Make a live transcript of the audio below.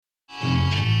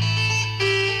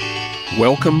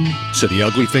Welcome to the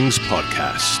Ugly Things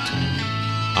Podcast.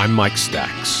 I'm Mike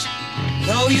Stacks.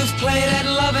 Though you've played at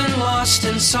love and lost,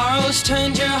 and sorrows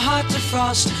turned your heart to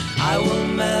frost, I will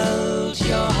melt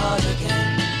your heart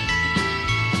again.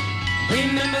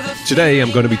 Today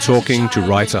I'm going to be talking to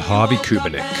writer Harvey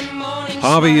Kubernik.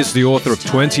 Harvey is the author of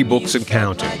 20 books and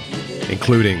counting,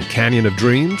 including Canyon of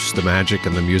Dreams, The Magic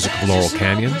and the Music of Laurel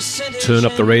Canyon, Turn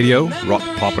Up the Radio, Rock,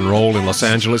 Pop and Roll in Los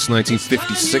Angeles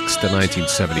 1956 to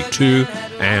 1972,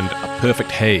 and A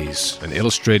Perfect Haze, an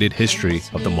illustrated history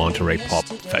of the Monterey Pop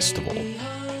Festival.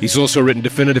 He's also written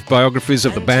definitive biographies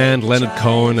of the band, Leonard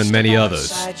Cohen, and many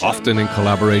others, often in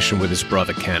collaboration with his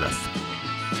brother Kenneth.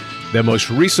 Their most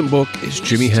recent book is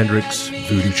Jimi Hendrix,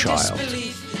 Voodoo Child.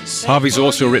 Harvey's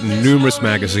also written numerous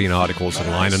magazine articles and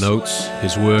liner notes.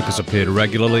 His work has appeared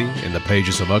regularly in the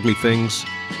pages of Ugly Things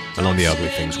and on the Ugly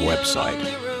Things website.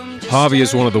 Harvey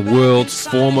is one of the world's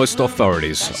foremost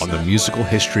authorities on the musical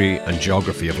history and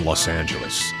geography of Los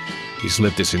Angeles. He's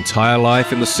lived his entire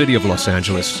life in the city of Los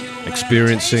Angeles,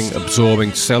 experiencing,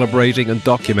 absorbing, celebrating, and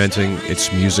documenting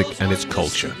its music and its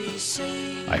culture.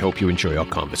 I hope you enjoy our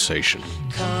conversation.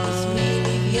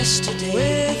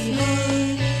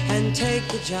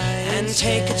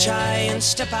 Take a giant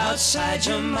step outside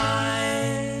your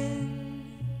mind.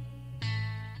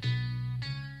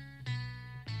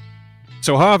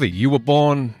 So Harvey, you were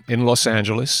born in Los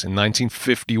Angeles in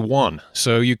 1951.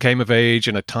 So you came of age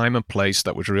in a time and place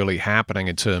that was really happening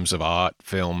in terms of art,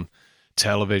 film,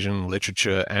 television,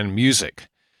 literature, and music.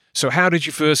 So how did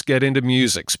you first get into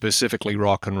music, specifically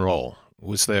rock and roll?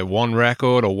 Was there one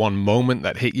record or one moment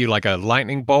that hit you like a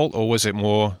lightning bolt, or was it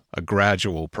more a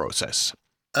gradual process?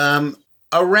 Around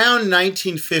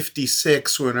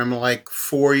 1956, when I'm like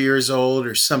 4 years old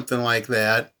or something like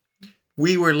that,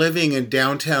 we were living in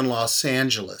downtown Los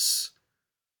Angeles.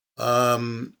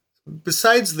 Besides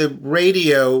the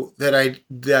radio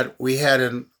that we had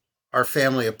in our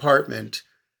family apartment,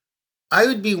 I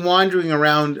would be wandering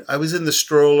around. I was in the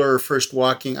stroller, first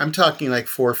walking. I'm talking like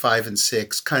 4, 5, and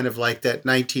 6, kind of like that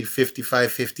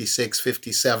 1955, 56,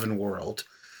 57 world.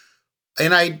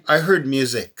 And I heard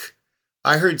music.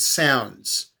 I heard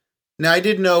sounds. Now, I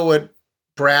didn't know what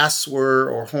brass were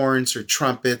or horns or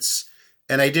trumpets,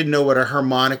 and I didn't know what a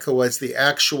harmonica was, the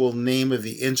actual name of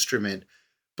the instrument.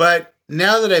 But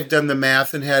now that I've done the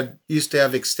math and used to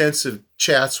have extensive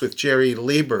chats with Jerry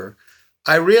Lieber,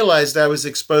 I realized I was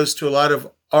exposed to a lot of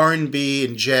R&B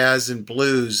and jazz and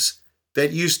blues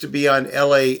that used to be on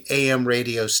LA AM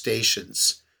radio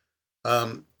stations.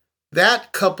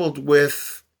 That coupled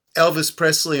with Elvis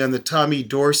Presley on the Tommy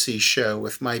Dorsey show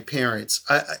with my parents.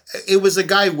 It was a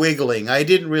guy wiggling. I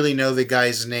didn't really know the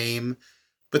guy's name,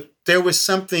 but there was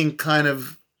something kind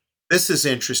of, this is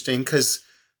interesting because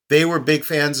they were big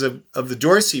fans of the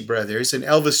Dorsey brothers, and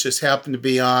Elvis just happened to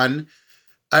be on.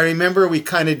 I remember we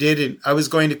kind of did it. I was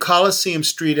going to Coliseum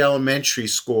Street Elementary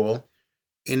School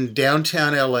in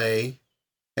downtown LA,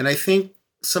 and I think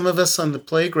some of us on the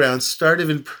playground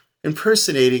started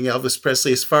impersonating Elvis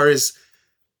Presley as far as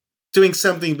doing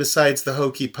something besides the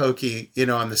hokey pokey,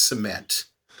 on the cement.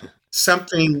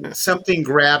 Something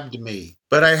grabbed me.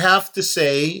 But I have to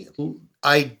say,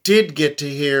 I did get to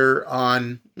hear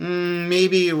on,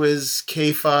 maybe it was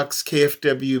KFOX,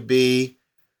 KFWB.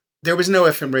 There was no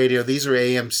FM radio. These are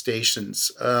AM stations.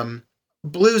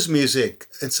 Blues music.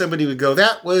 And somebody would go,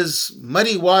 that was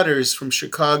Muddy Waters from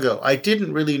Chicago. I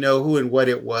didn't really know who and what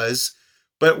it was.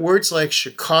 But words like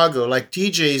Chicago, like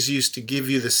DJs used to give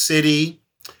you the city,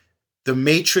 the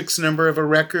matrix number of a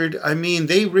record. I mean,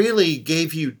 they really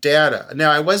gave you data.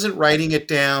 Now, I wasn't writing it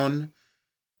down,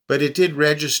 but it did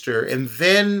register. And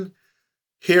then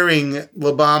hearing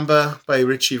La Bamba by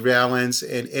Richie Valens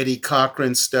and Eddie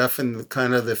Cochran stuff in the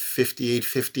kind of the 58,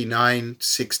 59,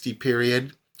 60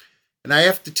 period. And I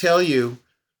have to tell you,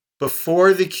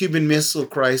 before the Cuban Missile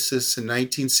Crisis in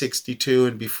 1962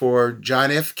 and before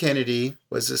John F. Kennedy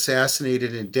was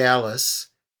assassinated in Dallas,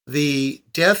 the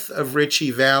death of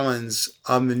Richie Valens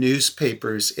on the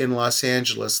newspapers in Los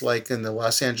Angeles, like in the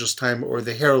Los Angeles Times or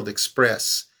the Herald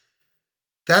Express,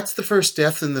 that's the first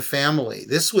death in the family.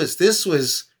 This was,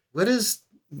 what does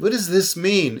this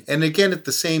mean? And again, at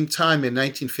the same time in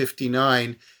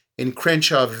 1959, in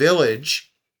Crenshaw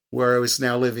Village, where I was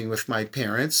now living with my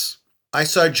parents, I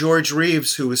saw George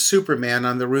Reeves, who was Superman,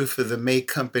 on the roof of the May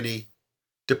Company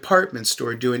department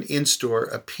store do an in-store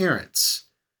appearance.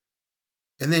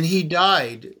 And then he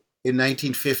died in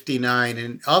 1959.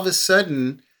 And all of a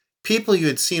sudden, people you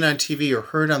had seen on TV or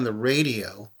heard on the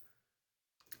radio,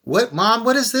 what, Mom,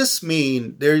 what does this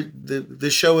mean? The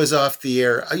show is off the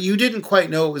air. You didn't quite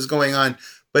know what was going on,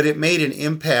 but it made an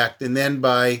impact. And then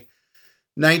by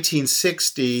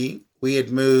 1960, we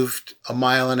had moved a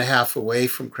mile and a half away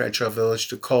from Crenshaw Village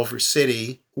to Culver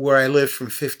City, where I lived from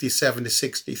 57 to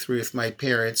 63 with my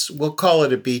parents. We'll call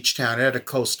it a beach town. It had a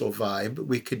coastal vibe.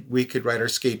 We could ride our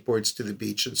skateboards to the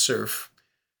beach and surf.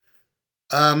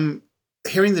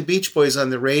 Hearing the Beach Boys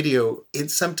on the radio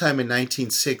sometime in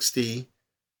 1960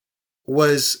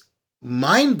 was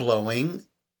mind-blowing.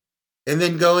 And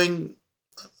then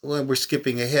we're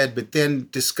skipping ahead, but then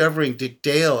discovering Dick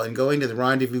Dale and going to the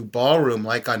Rendezvous Ballroom,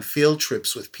 like on field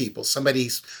trips with people.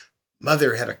 Somebody's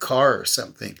mother had a car or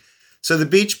something. So the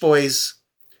Beach Boys,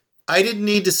 I didn't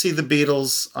need to see the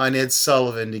Beatles on Ed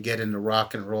Sullivan to get into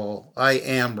rock and roll. I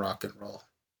am rock and roll.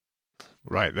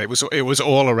 Right. It was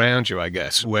all around you, I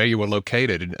guess, where you were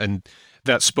located. And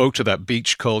that spoke to that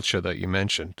beach culture that you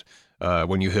mentioned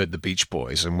when you heard the Beach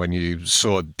Boys and when you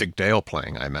saw Dick Dale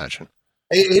playing, I imagine.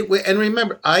 And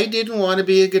remember, I didn't want to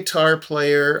be a guitar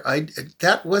player.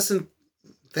 That wasn't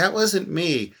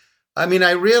me. I mean,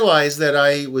 I realized that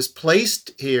I was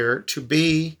placed here to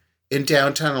be in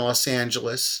downtown Los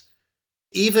Angeles.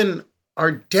 Even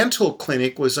our dental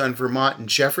clinic was on Vermont and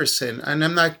Jefferson, and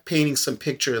I'm not painting some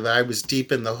picture that I was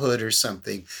deep in the hood or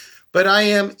something, but I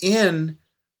am in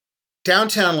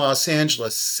downtown Los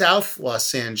Angeles, South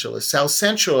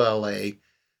Central LA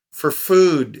for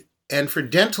food and for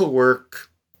dental work,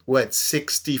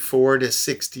 64 to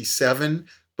 67,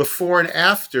 before and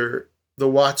after the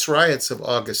Watts riots of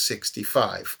August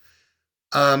 65.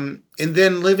 And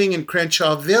then living in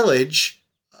Crenshaw Village,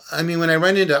 I mean, when I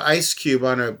run into Ice Cube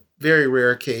on a very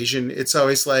rare occasion, it's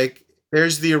always like,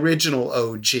 there's the original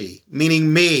OG,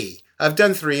 meaning me. I've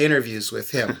done 3 interviews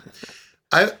with him.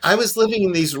 I was living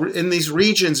in these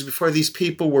regions before these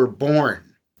people were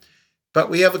born. But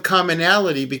we have a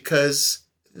commonality because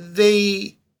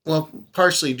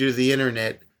partially due to the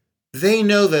internet, they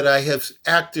know that I have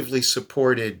actively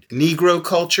supported Negro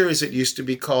culture, as it used to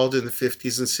be called in the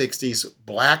 50s and 60s,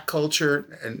 Black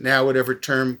culture, and now whatever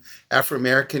term,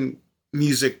 Afro-American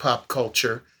music, pop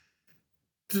culture.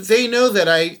 They know that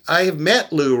I have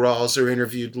met Lou Rawls or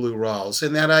interviewed Lou Rawls,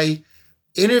 and that I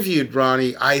interviewed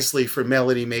Ronnie Isley for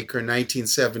Melody Maker in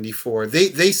 1974.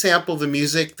 They sample the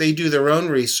music, they do their own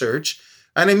research,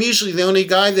 and I'm usually the only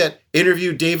guy that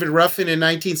interviewed David Ruffin in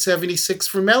 1976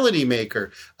 for Melody Maker.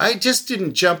 I just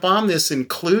didn't jump on this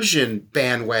inclusion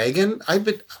bandwagon.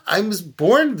 I was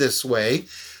born this way,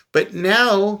 but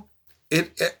now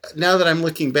that I'm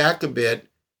looking back a bit,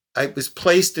 I was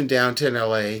placed in downtown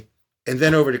LA and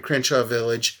then over to Crenshaw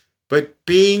Village. But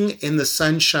being in the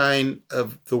sunshine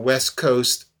of the West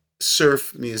Coast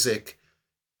surf music,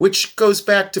 which goes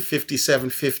back to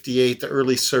 57, 58, the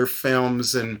early surf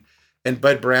films and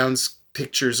Bud Brown's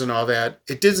pictures and all that.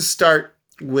 It didn't start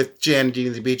with Jan and Dean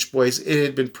and the Beach Boys. It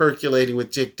had been percolating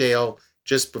with Dick Dale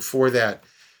just before that.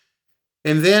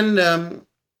 And then, I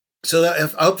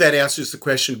hope that answers the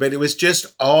question, but it was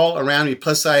just all around me.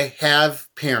 Plus, I have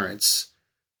parents.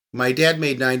 My dad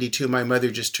made 92. My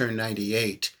mother just turned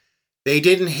 98. They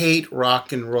didn't hate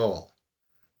rock and roll.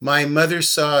 My mother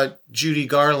saw Judy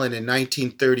Garland in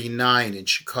 1939 in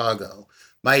Chicago.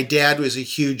 My dad was a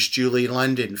huge Julie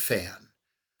London fan.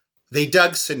 They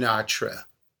dug Sinatra,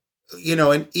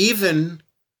 and even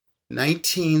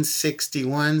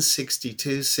 1961,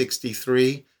 62,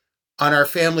 63, on our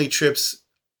family trips,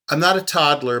 I'm not a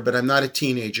toddler, but I'm not a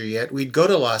teenager yet. We'd go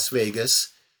to Las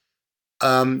Vegas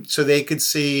so they could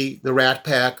see the Rat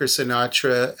Pack or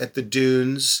Sinatra at the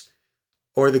Dunes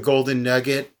or the Golden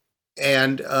Nugget.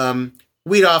 And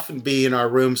we'd often be in our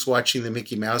rooms watching the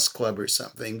Mickey Mouse Club or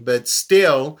something. But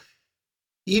still,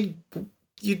 you'd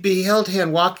be held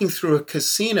hand walking through a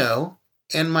casino,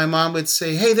 and my mom would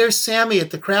say, "Hey, there's Sammy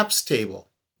at the craps table."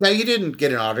 Now, you didn't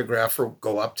get an autograph or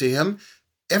go up to him.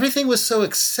 Everything was so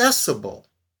accessible.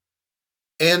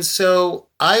 And so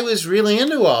I was really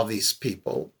into all these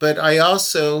people, but I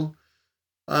also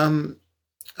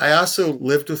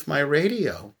lived with my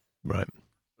radio. Right.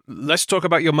 Let's talk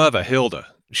about your mother, Hilda.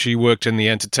 She worked in the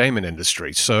entertainment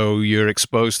industry, so you're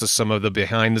exposed to some of the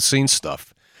behind-the-scenes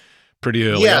stuff pretty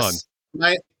early on.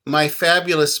 Yes, my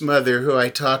fabulous mother, who I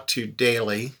talk to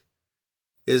daily,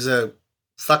 is a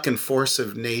fucking force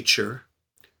of nature.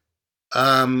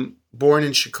 Born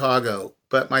in Chicago,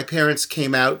 but my parents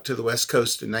came out to the West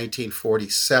Coast in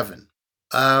 1947.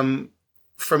 From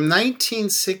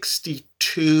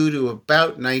 1962 to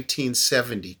about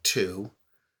 1972,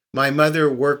 my mother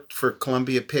worked for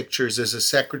Columbia Pictures as a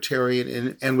secretary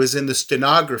and was in the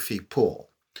stenography pool,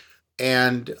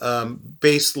 and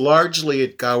based largely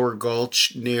at Gower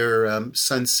Gulch near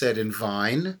Sunset and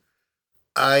Vine.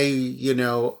 I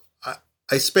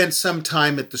spent some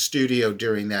time at the studio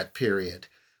during that period.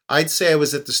 I'd say I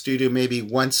was at the studio maybe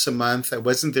once a month. I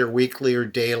wasn't there weekly or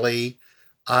daily.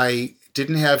 I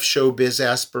didn't have showbiz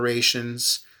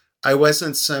aspirations. I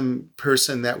wasn't some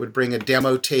person that would bring a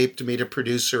demo tape to meet a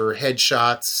producer or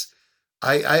headshots.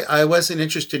 I wasn't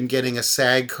interested in getting a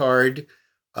SAG card.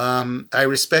 I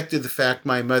respected the fact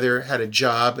my mother had a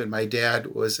job and my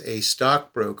dad was a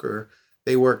stockbroker.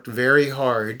 They worked very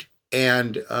hard,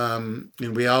 and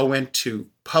we all went to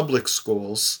public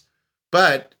schools.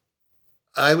 But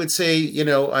I would say,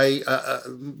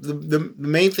 the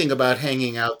main thing about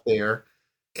hanging out there,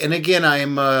 and again,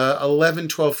 I'm 11,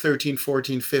 12, 13,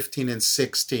 14, 15, and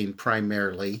 16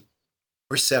 primarily,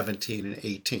 or 17 and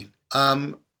 18.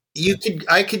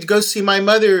 I could go see my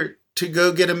mother to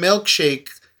go get a milkshake,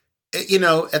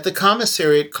 at the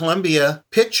commissary at Columbia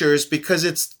Pictures because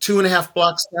it's 2.5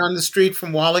 blocks down the street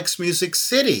from Wallach's Music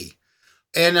City.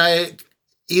 And I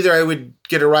would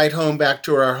get a ride home back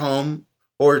to our home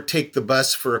or take the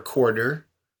bus for a quarter.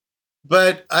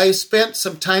 But I spent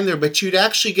some time there, but you'd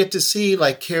actually get to see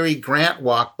like Cary Grant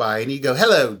walk by and he'd go,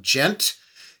 "Hello, gent."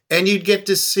 And you'd get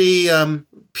to see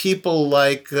people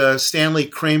like Stanley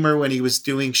Kramer when he was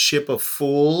doing Ship of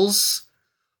Fools.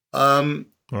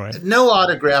 Right. No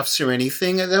autographs or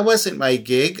anything. That wasn't my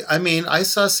gig. I mean, I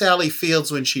saw Sally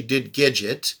Fields when she did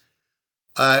Gidget.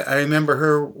 I remember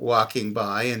her walking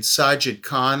by, and Sajid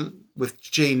Khan with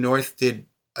Jane North did,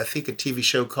 I think, a TV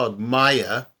show called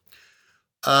Maya.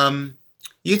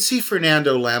 You'd see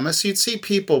Fernando Lamas, you'd see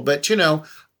people, but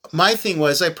my thing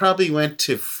was I probably went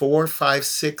to 4, 5,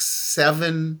 6,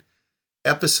 7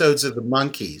 episodes of the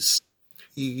Monkees.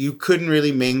 You couldn't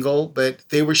really mingle, but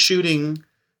they were shooting,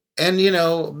 and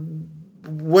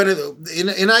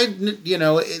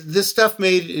this stuff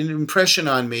made an impression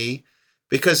on me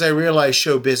because I realized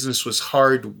show business was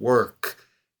hard work.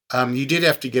 You did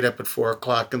have to get up at 4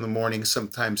 o'clock in the morning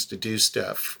sometimes to do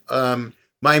stuff.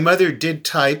 My mother did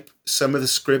type some of the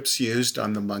scripts used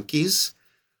on the Monkees.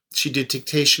 She did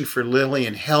dictation for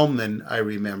Lillian Hellman, I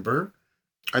remember.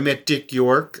 I met Dick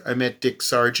York. I met Dick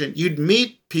Sargent. You'd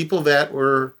meet people that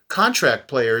were contract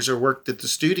players or worked at the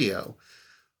studio.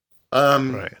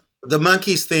 Right. The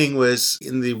Monkees thing was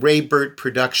in the Ray Burt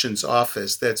Productions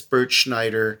office. That's Bert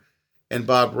Schneider and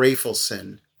Bob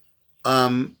Rafelson.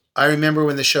 I remember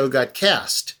when the show got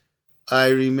cast. I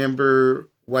remember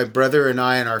my brother and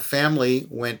I and our family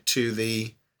went to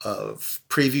the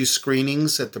preview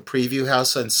screenings at the Preview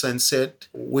House on Sunset,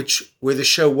 where the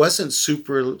show wasn't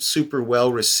super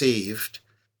well received,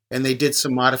 and they did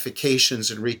some modifications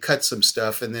and recut some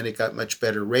stuff, and then it got much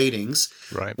better ratings.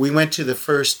 Right. We went to the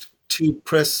first 2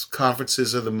 press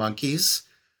conferences of the Monkees.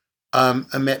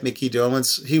 I met Mickey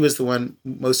Dolenz. He was the one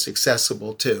most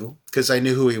accessible too, because I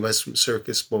knew who he was from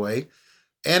Circus Boy.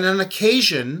 And on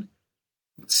occasion,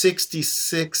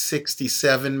 66,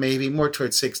 67, maybe more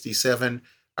towards 67,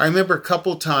 I remember a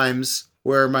couple times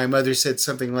where my mother said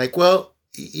something like, "Well,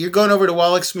 you're going over to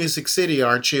Wallach's Music City,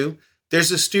 aren't you?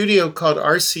 There's a studio called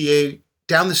RCA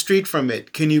down the street from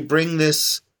it. Can you bring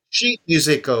this sheet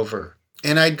music over?"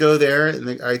 And I'd go there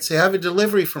and I'd say, "I have a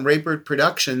delivery from Ray Burt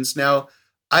Productions." Now,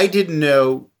 I didn't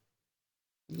know,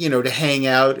 to hang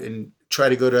out and try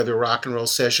to go to other rock and roll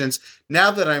sessions.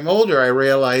 Now that I'm older, I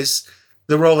realize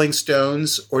the Rolling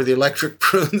Stones or the Electric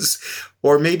Prunes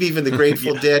or maybe even the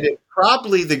Grateful Dead, and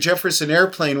probably the Jefferson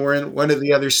Airplane were in one of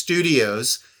the other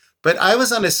studios. But I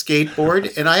was on a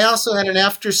skateboard and I also had an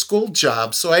after school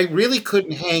job, so I really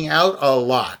couldn't hang out a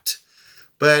lot.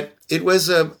 But it was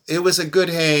a good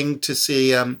hang to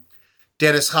see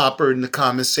Dennis Hopper in the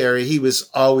commissary. He was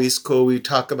always cool. We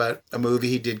talk about a movie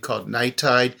he did called Night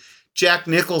Tide. Jack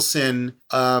Nicholson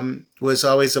was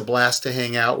always a blast to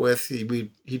hang out with.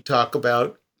 He'd talk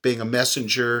about being a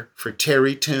messenger for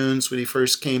Terry Tunes when he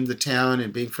first came to town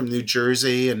and being from New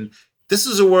Jersey. And this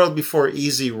is a world before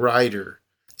Easy Rider.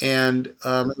 And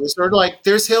it was sort of like,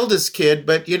 there's Hilda's Kid,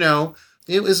 but I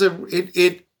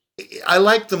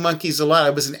liked the Monkees a lot.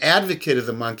 I was an advocate of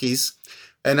the Monkees.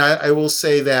 And I will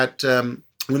say that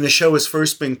when the show was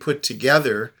first being put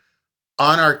together,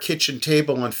 on our kitchen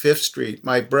table on 5th Street,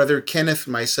 my brother Kenneth,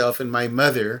 myself, and my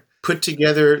mother put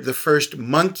together the first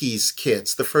Monkees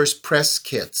kits, the first press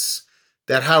kits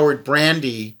that Howard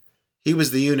Brandy, he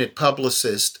was the unit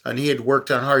publicist, and he had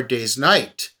worked on Hard Day's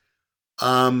Night.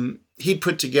 He'd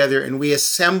put together, and we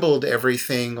assembled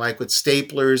everything, like with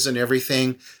staplers and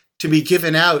everything, to be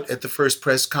given out at the first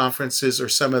press conferences or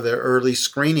some of the early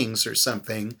screenings or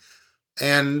something.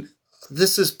 And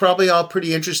this is probably all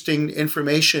pretty interesting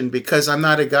information because I'm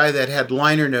not a guy that had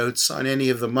liner notes on any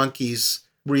of the Monkees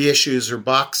reissues or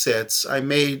box sets. I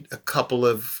made a couple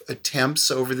of attempts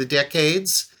over the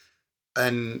decades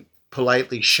and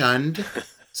politely shunned.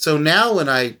 So now when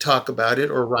I talk about it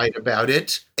or write about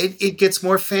it, it gets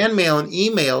more fan mail and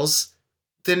emails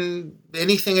than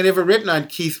anything I'd ever written on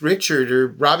Keith Richard or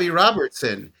Robbie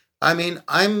Robertson. I mean,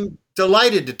 I'm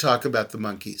delighted to talk about the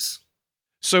Monkees.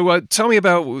 So tell me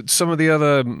about some of the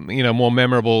other, more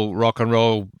memorable rock and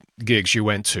roll gigs you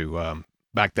went to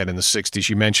back then in the 60s.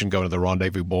 You mentioned going to the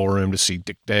Rendezvous Ballroom to see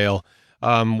Dick Dale.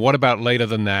 What about later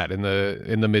than that in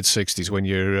the mid 60s when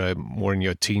you're more in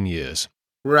your teen years?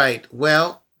 Right.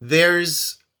 Well,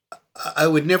 I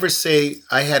would never say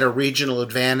I had a regional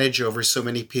advantage over so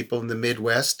many people in the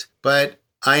Midwest, but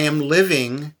I am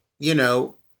living, in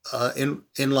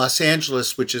Los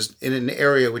Angeles, which is in an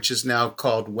area which is now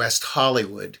called West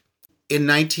Hollywood, in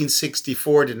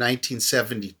 1964 to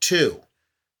 1972.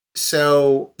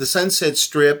 So the Sunset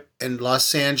Strip and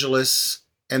Los Angeles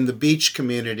and the beach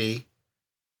community,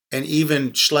 and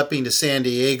even schlepping to San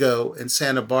Diego and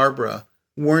Santa Barbara,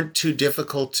 weren't too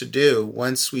difficult to do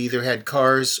once we either had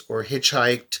cars or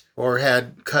hitchhiked or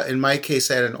in my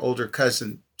case, I had an older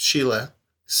cousin, Sheila.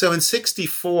 So in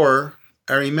 64,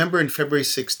 I remember in February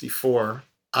 64,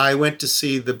 I went to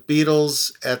see the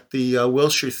Beatles at the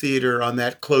Wilshire Theater on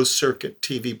that closed circuit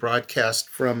TV broadcast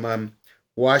from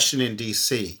Washington,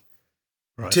 D.C.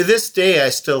 Right. To this day, I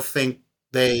still think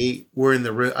they were in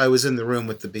the room. I was in the room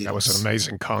with the Beatles. That was an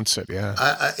amazing concert,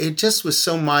 yeah. It just was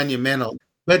so monumental.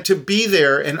 But to be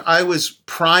there, and I was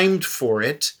primed for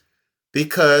it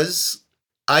because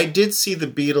I did see the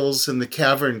Beatles in the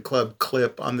Cavern Club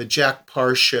clip on the Jack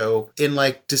Parr show in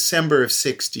like December of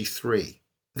 63.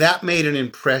 That made an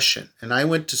impression. And I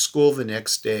went to school the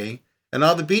next day, and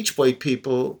all the Beach Boy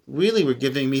people really were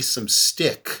giving me some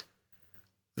stick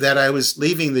that I was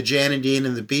leaving the Jan and Dean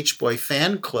and the Beach Boy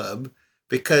fan club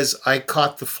because I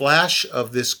caught the flash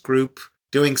of this group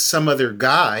doing Some Other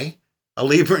Guy, a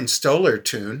Lieber and Stoller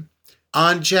tune,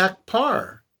 on Jack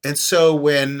Parr. And so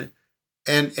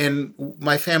and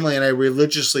my family and I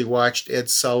religiously watched Ed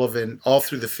Sullivan all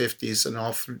through the 50s and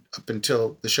up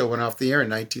until the show went off the air in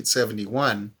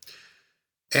 1971.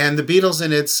 And the Beatles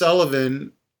and Ed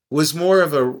Sullivan was more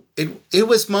of it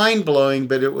was mind-blowing,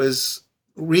 but it was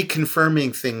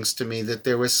reconfirming things to me that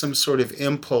there was some sort of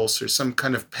impulse or some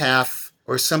kind of path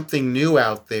or something new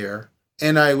out there.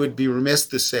 And I would be remiss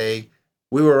to say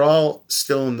we were all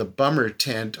still in the bummer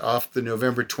tent off the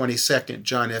November 22nd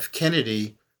John F.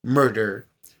 Kennedy murder.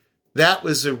 That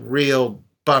was a real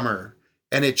bummer.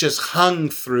 And it just hung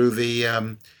through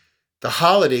the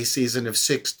holiday season of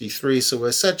 63. So it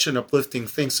was such an uplifting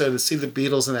thing. So to see the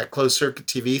Beatles in that closed circuit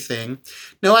TV thing.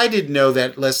 Now, I didn't know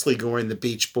that Leslie Gore and the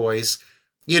Beach Boys,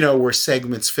 were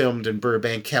segments filmed in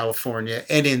Burbank, California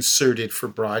and inserted for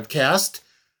broadcast.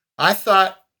 I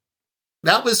thought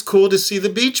that was cool to see the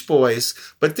Beach Boys.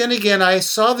 But then again, I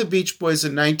saw the Beach Boys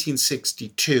in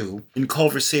 1962 in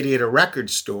Culver City at a record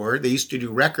store. They used to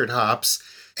do record hops,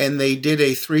 and they did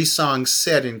a 3-song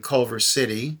set in Culver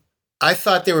City. I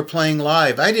thought they were playing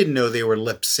live. I didn't know they were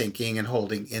lip syncing and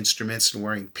holding instruments and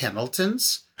wearing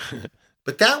Pendletons.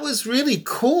 But that was really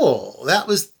cool.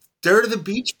 They're the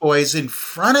Beach Boys in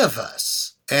front of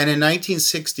us. And in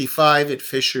 1965 at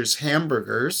Fisher's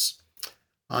Hamburgers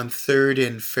on 3rd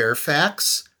and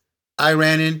Fairfax, I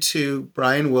ran into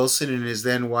Brian Wilson and his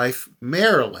then wife,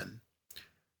 Marilyn,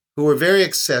 who were very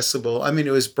accessible. I mean,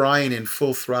 it was Brian in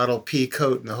full throttle pea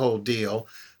coat and the whole deal.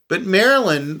 But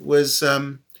Marilyn was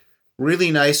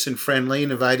really nice and friendly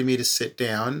and invited me to sit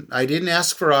down. I didn't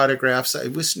ask for autographs. I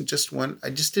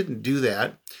just didn't do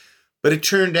that. But it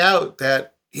turned out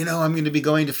that, I'm going to be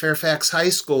going to Fairfax High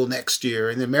School next year.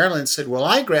 And then Marilyn said, well,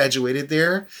 I graduated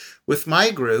there with my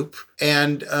group.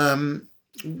 And,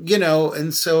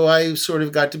 and so I sort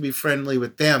of got to be friendly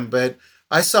with them. But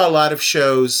I saw a lot of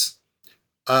shows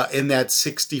in that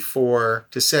 64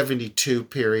 to 72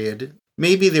 period.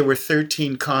 Maybe there were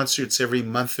 13 concerts every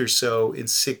month or so in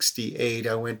 68.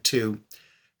 I went to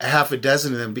a half a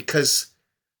dozen of them because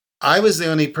I was the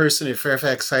only person at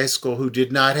Fairfax High School who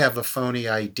did not have a phony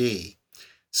ID.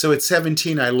 So at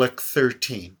 17, I looked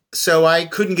 13. So I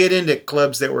couldn't get into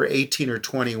clubs that were 18 or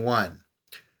 21.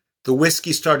 The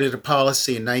Whiskey started a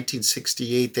policy in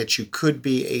 1968 that you could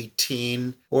be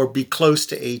 18 or be close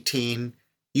to 18.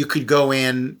 You could go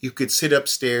in, you could sit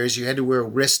upstairs, you had to wear a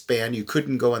wristband, you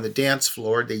couldn't go on the dance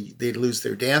floor, they'd lose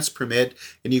their dance permit,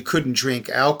 and you couldn't drink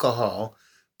alcohol.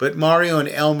 But Mario and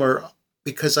Elmer,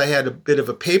 because I had a bit of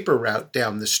a paper route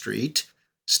down the street,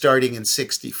 starting in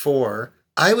 64,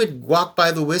 I would walk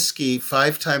by the Whiskey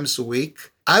 5 times a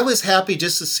week. I was happy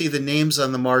just to see the names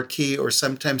on the marquee or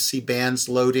sometimes see bands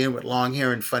load in with long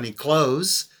hair and funny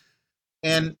clothes.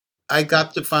 And I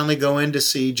got to finally go in to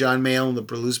see John Mayall and the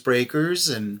Blues Breakers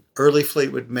and early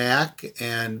Fleetwood Mac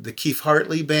and the Keith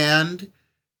Hartley Band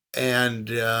and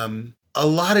a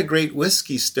lot of great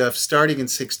whiskey stuff starting in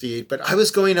 68. But I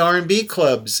was going to R&B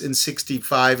clubs in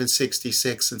 65 and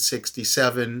 66 and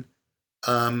 67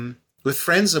 with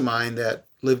friends of mine that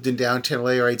lived in downtown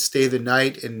LA, or I'd stay the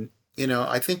night. And,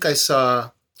 I think I saw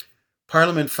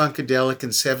Parliament Funkadelic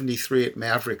in 73 at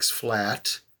Mavericks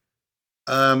Flat.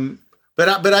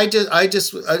 But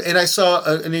I saw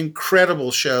an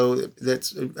incredible show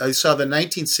I saw the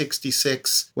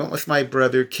 1966, went with my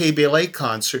brother, KBLA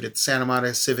concert at Santa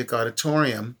Monica Civic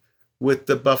Auditorium with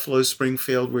the Buffalo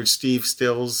Springfield, where Steve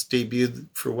Stills debuted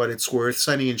For What It's Worth.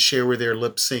 Sonny and Cher were there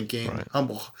lip syncing. Right.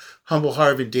 Humble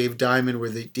Harv and Dave Diamond were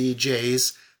the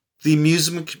DJs. The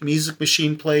music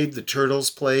machine played, the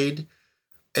Turtles played.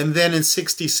 And then in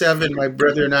 67, my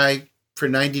brother and I, for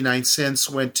 99 cents,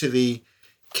 went to the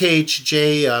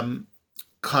KHJ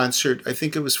concert. I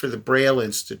think it was for the Braille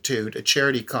Institute, a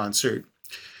charity concert.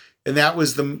 And that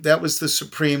was the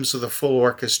Supremes with a full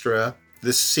orchestra,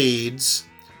 the Seeds,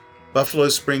 Buffalo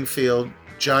Springfield,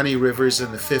 Johnny Rivers,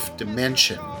 and the Fifth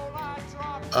Dimension.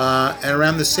 And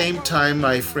around the same time,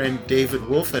 my friend David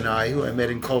Wolf and I, who I met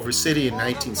in Culver City in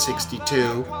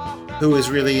 1962, who was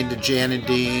really into Jan and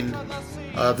Dean,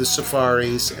 the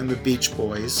Safaris, and the Beach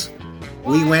Boys,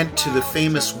 we went to the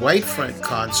famous White Front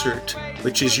concert,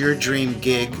 which is your dream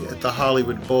gig at the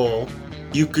Hollywood Bowl.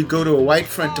 You could go to a White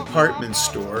Front department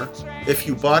store. If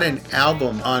you bought an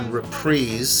album on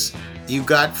Reprise, you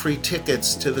got free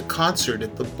tickets to the concert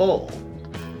at the Bowl.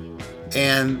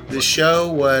 And the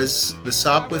show was the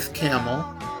Sopwith Camel,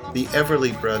 the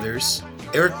Everly Brothers,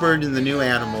 Eric Bird and the New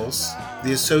Animals,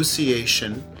 the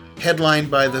Association,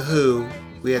 headlined by The Who.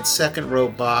 We had second row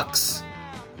box.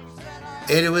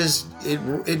 And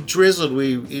it drizzled.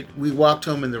 We walked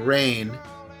home in the rain.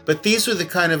 But these were the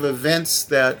kind of events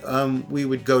that we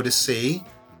would go to see.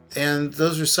 And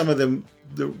those were some of the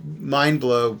mind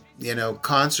blow,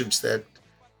 concerts that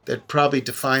probably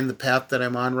define the path that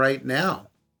I'm on right now.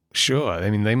 Sure. I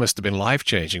mean, they must have been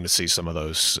life-changing to see some of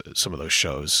those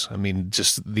shows. I mean,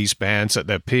 just these bands at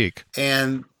their peak.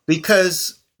 And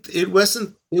because it was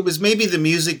maybe the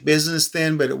music business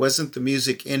then, but it wasn't the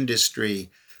music industry.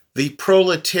 The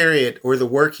proletariat or the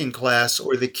working class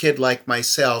or the kid like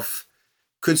myself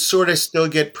could sort of still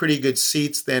get pretty good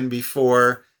seats then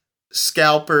before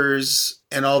scalpers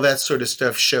and all that sort of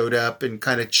stuff showed up and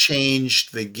kind of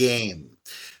changed the game.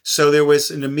 So there was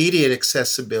an immediate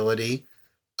accessibility.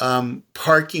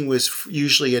 Parking was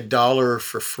usually $1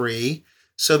 for free.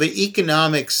 So the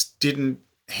economics didn't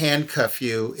handcuff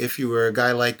you if you were a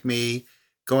guy like me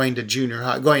going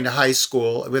to high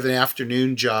school with an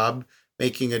afternoon job,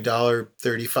 making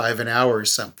 $1.35 an hour or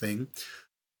something.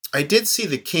 I did see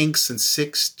the Kinks in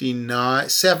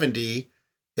 70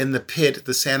 in the pit at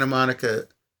the Santa Monica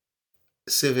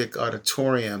Civic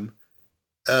Auditorium,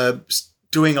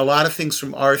 doing a lot of things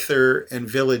from Arthur and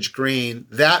Village Green.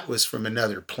 That was from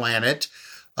another planet.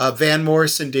 Van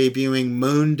Morrison debuting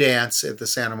Moondance at the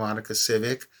Santa Monica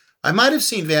Civic. I might have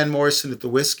seen Van Morrison at the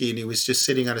Whiskey, and he was just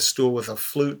sitting on a stool with a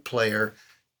flute player,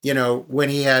 when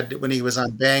he was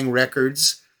on Bang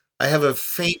Records. I have a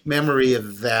faint memory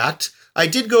of that. I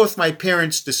did go with my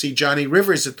parents to see Johnny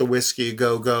Rivers at the Whiskey A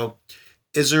Go-Go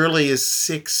as early as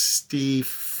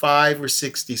 65 or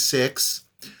 66.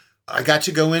 I got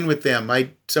to go in with them.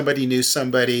 Somebody knew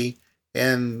somebody,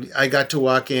 and I got to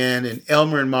walk in, and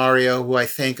Elmer and Mario, who I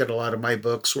thank in a lot of my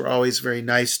books, were always very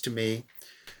nice to me.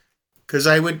 Because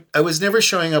I was never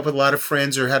showing up with a lot of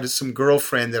friends or had some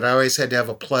girlfriend that I always had to have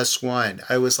a +1.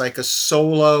 I was like a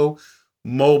solo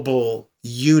mobile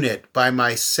unit by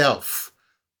myself.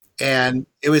 And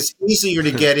it was easier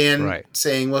to get in right.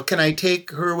 Saying, well, can I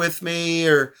take her with me?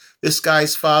 Or this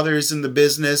guy's father's in the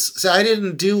business. So I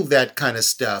didn't do that kind of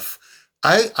stuff.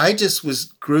 I just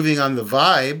was grooving on the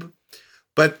vibe.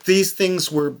 But these things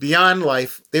were beyond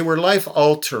life. They were life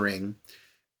altering.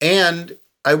 And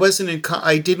I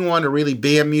didn't want to really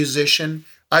be a musician.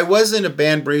 I was in a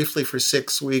band briefly for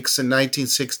 6 weeks in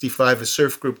 1965, a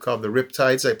surf group called the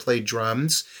Riptides. I played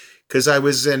drums because I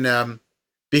was in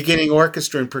beginning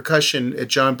orchestra and percussion at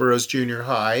John Burroughs Junior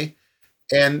High.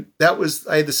 And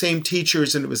I had the same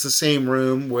teachers, and it was the same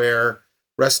room where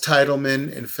Russ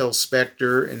Titleman and Phil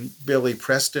Spector and Billy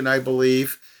Preston, I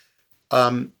believe,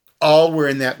 all were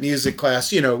in that music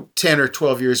class, 10 or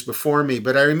 12 years before me.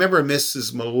 But I remember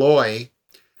Mrs. Malloy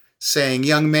saying,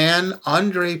 "Young man,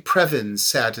 Andre Previn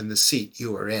sat in the seat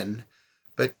you were in,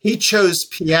 but he chose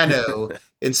piano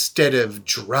instead of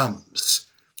drums."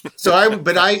 So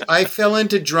I fell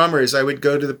into drummers. I would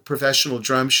go to the professional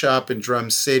drum shop in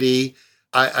Drum City.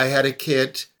 I had a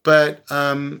kit, but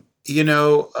lead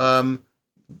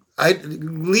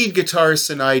guitarists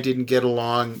and I didn't get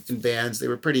along in bands. They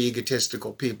were pretty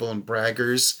egotistical people and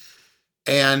braggers.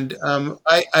 And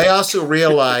I also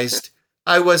realized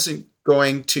I wasn't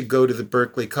going to go to the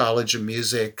Berklee College of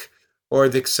Music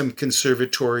or some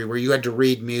conservatory where you had to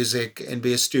read music and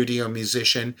be a studio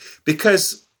musician,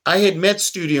 because I had met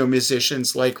studio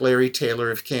musicians like Larry Taylor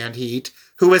of Canned Heat,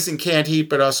 who was in Canned Heat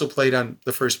but also played on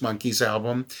the first Monkees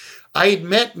album. I had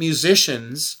met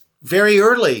musicians very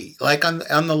early, like on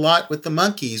the lot with the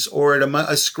Monkees or at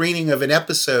a screening of an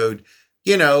episode,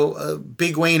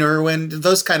 Big Wayne Irwin,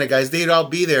 those kind of guys, they'd all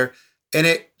be there. And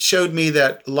it showed me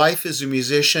that life as a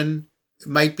musician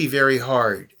might be very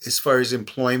hard as far as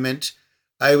employment.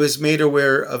 I was made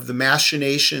aware of the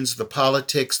machinations, the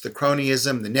politics, the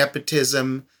cronyism, the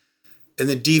nepotism, and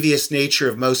the devious nature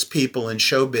of most people in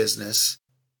show business,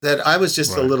 that I was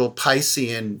just a little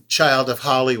Piscean child of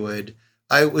Hollywood.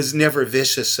 I was never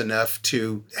vicious enough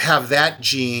to have that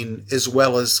gene as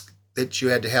well as that you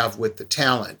had to have with the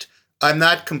talent. I'm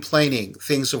not complaining.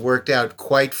 Things have worked out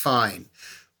quite fine.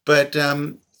 But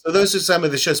so those are some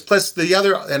of the shows. Plus the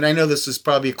other, and I know this is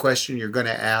probably a question you're going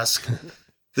to ask,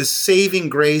 the saving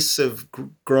grace of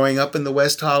growing up in the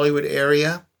West Hollywood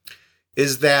area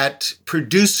is that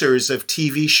producers of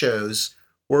TV shows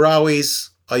were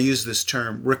always, I'll use this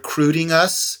term, recruiting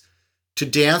us to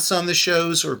dance on the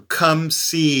shows or come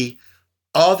see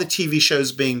all the TV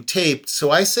shows being taped.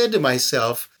 So I said to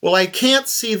myself, well, I can't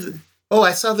see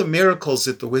I saw the Miracles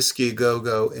at the Whiskey A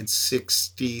Go-Go in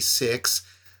 66.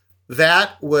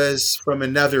 That was from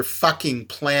another fucking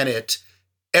planet.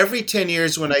 Every 10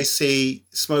 years when I see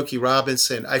Smokey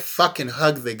Robinson, I fucking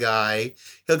hug the guy.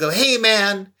 He'll go, hey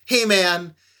man.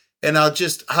 And I'll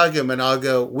just hug him and I'll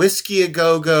go, Whiskey A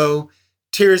Go-Go,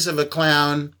 Tears of a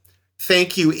Clown.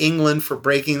 Thank you, England, for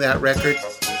breaking that record.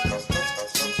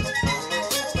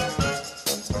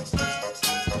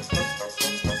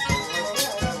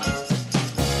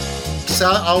 So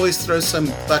I'll always throw some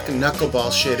fucking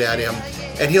knuckleball shit at him,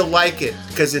 and he'll like it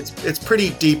because it's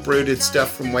pretty deep-rooted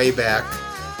stuff from way back.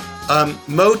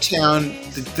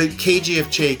 Motown, the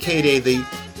KGFJ, K-Day,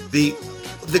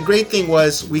 the great thing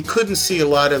was we couldn't see a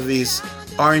lot of these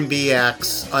R&B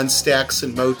acts on Stax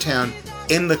and Motown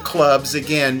in the clubs,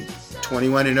 again,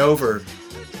 21 and over.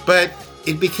 But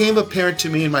it became apparent to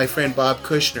me and my friend Bob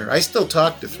Kushner. I still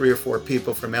talk to 3 or 4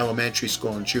 people from elementary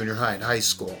school and junior high and high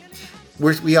school.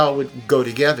 We all would go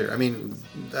together. I mean,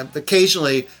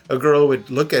 occasionally a girl would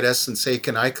look at us and say,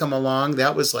 can I come along?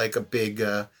 That was like a big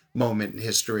moment in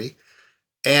history.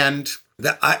 And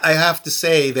I have to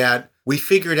say that we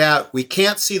figured out we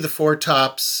can't see the Four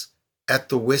Tops at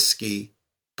the Whiskey,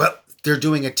 but they're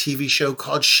doing a TV show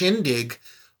called Shindig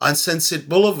on Sunset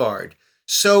Boulevard.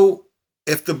 So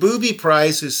if the Booby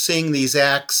Prize is seeing these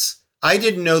acts, I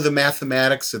didn't know the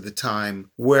mathematics of the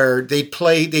time where they'd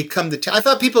come to town. I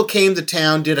thought people came to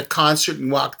town, did a concert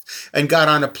and walked and got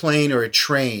on a plane or a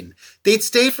train. They'd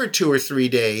stay for 2 or 3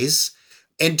 days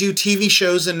and do TV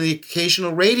shows and the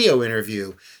occasional radio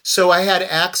interview. So I had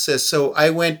access. So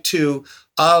I went to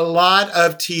a lot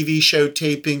of TV show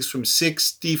tapings from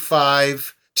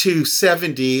 65 to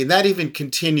 70. And that even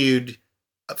continued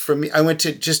for me. I went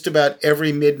to just about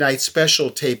every midnight special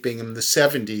taping in the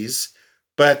 70s.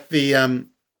 But the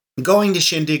going to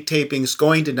Shindig tapings,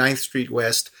 going to 9th Street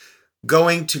West,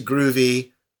 going to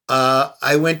Groovy,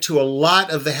 I went to a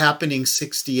lot of the Happening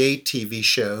 68 TV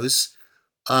shows.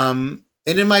 And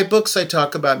in my books, I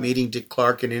talk about meeting Dick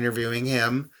Clark and interviewing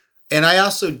him. And I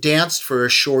also danced for a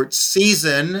short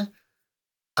season.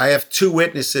 I have 2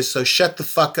 witnesses, so shut the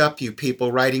fuck up, you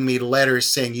people, writing me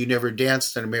letters saying you never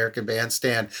danced on American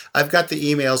Bandstand. I've got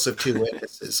the emails of 2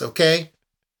 witnesses, okay?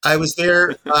 I was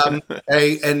there,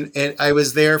 I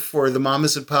was there for the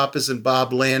Mamas and Papas and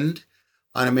Bob Lind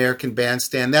on American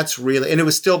Bandstand. That's really, and it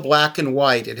was still black and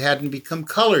white. It hadn't become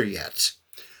color yet.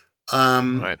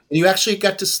 Right. You actually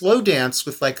got to slow dance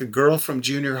with like a girl from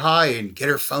junior high and get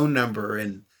her phone number,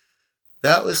 and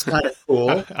that was kind of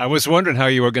cool. I was wondering how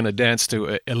you were going to dance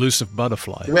to Elusive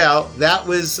Butterfly. Well, that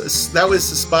was the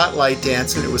spotlight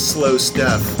dance, and it was slow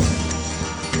stuff.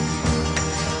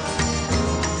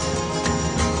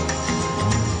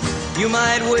 You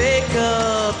might wake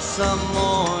up some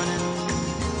morning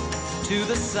to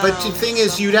the sound. But the thing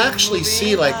is, you'd actually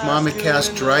see like Mama Cass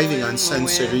driving on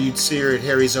Sunset, or you'd see her at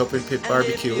Harry's Open Pit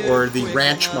Barbecue, or the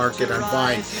Ranch Market on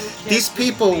Vine. These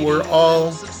people were all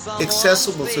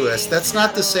accessible to us. That's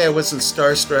not to say I wasn't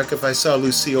starstruck if I saw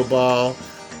Lucille Ball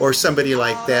or somebody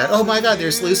like that. Oh my God,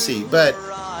 there's Lucy. But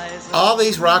all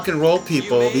these rock and roll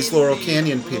people, these Laurel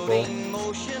Canyon people,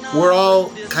 we're all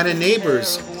kind of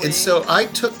neighbors. And so I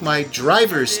took my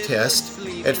driver's test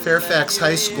at Fairfax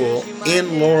High School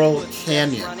in Laurel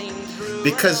Canyon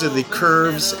because of the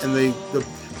curves and the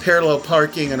parallel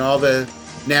parking and all the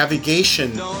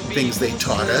navigation things they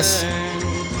taught us.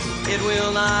 It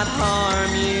will not harm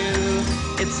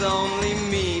you. It's only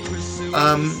me pursuing.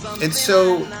 And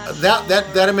so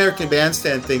that American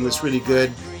Bandstand thing was really good,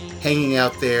 hanging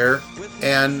out there,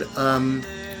 and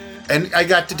I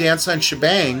got to dance on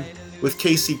Shebang with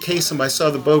Casey Kasem. I saw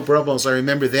the Beau Brummels. I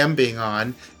remember them being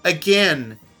on.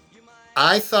 Again,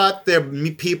 I thought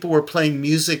people were playing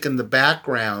music in the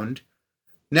background.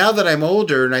 Now that I'm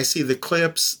older and I see the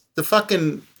clips, the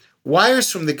fucking wires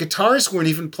from the guitars weren't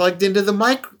even plugged into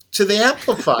the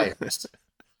amplifiers.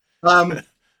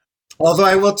 Although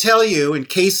I will tell you, and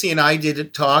Casey and I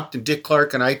talked, and Dick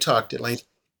Clark and I talked at length,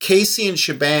 Casey and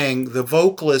Shebang, the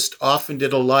vocalist often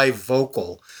did a live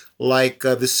vocal, like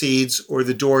the Seeds or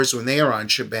the Doors when they are on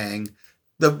Shebang.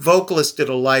 The vocalist did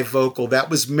a live vocal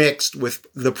that was mixed with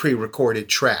the pre-recorded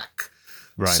track.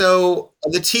 Right. So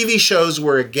the TV shows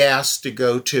were a gas to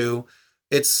go to.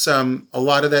 It's a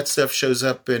lot of that stuff shows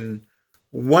up in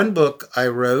one book I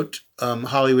wrote,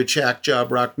 Hollywood Shack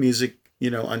Job Rock Music,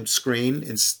 on screen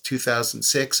in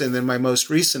 2006. And then my most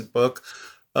recent book,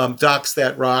 Docs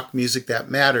That Rock, Music That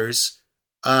Matters,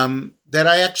 that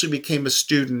I actually became a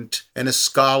student and a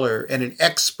scholar and an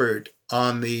expert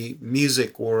on the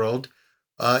music world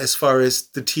as far as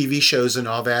the TV shows and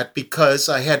all that, because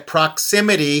I had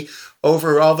proximity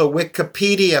over all the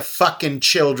Wikipedia fucking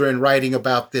children writing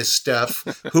about this stuff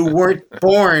who weren't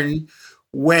born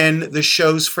when the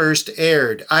shows first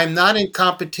aired. I'm not in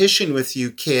competition with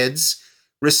you kids.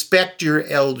 Respect your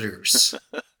elders.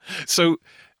 So,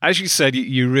 as you said,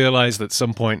 you realized at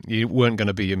some point you weren't going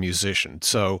to be a musician.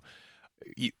 So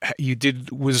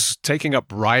was taking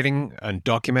up writing and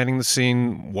documenting the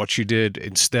scene what you did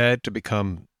instead to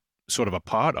become sort of a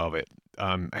part of it.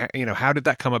 How did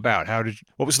that come about?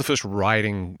 What was the first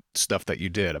writing stuff that you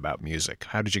did about music?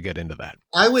 How did you get into that?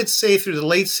 I would say through the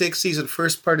late 60s and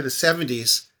first part of the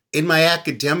 70s, in my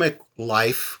academic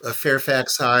life of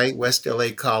Fairfax High, West LA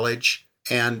College,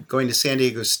 and going to San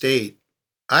Diego State,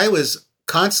 I was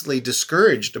constantly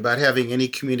discouraged about having any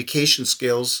communication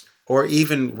skills or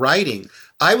even writing.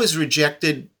 I was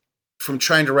rejected from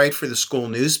trying to write for the school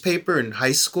newspaper in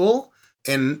high school,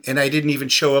 and I didn't even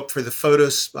show up for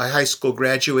my high school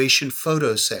graduation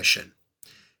photo session.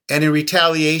 And in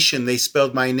retaliation, they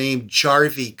spelled my name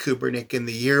Harvey Kubernik in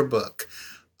the yearbook.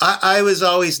 I was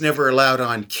always never allowed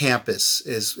on campus,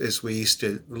 as we used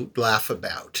to laugh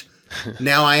about.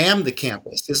 Now I am the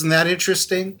campus. Isn't that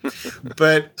interesting?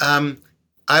 But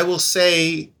I will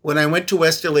say, when I went to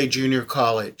West LA Junior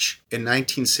College in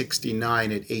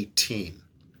 1969 at 18,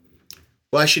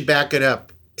 well, I should back it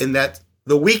up. In that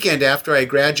the weekend after I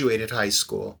graduated high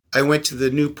school, I went to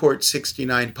the Newport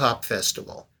 69 Pop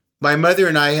Festival. My mother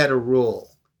and I had a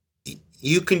rule.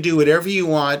 You can do whatever you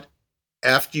want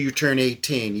after you turn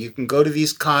 18. You can go to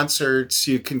these concerts.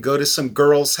 You can go to some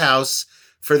girl's house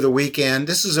for the weekend.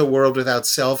 This is a world without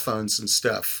cell phones and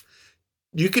stuff.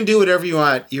 You can do whatever you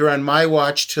want. You're on my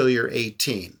watch till you're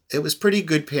 18. It was pretty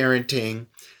good parenting.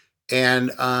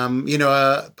 And,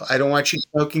 I don't want you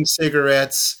smoking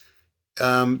cigarettes.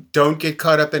 Don't get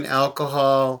caught up in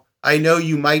alcohol. I know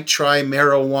you might try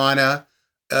marijuana.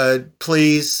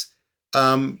 Please.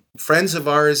 Friends of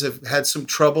ours have had some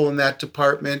trouble in that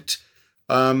department.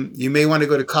 You may want to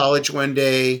go to college one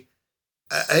day.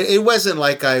 It wasn't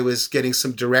like I was getting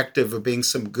some directive of being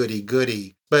some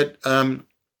goody-goody, but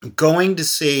going to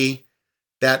see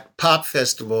that pop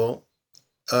festival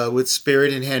with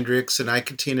Spirit and Hendrix and Ike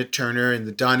and Tina Turner and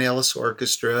the Don Ellis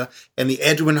Orchestra and the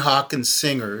Edwin Hawkins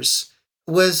Singers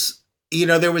was,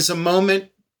 there was a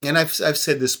moment, and I've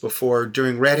said this before,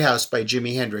 during Red House by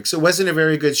Jimi Hendrix. It wasn't a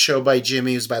very good show by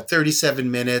Jimmy. It was about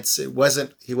 37 minutes. He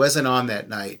wasn't on that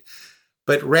night.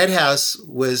 But Red House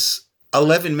was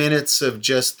 11 minutes of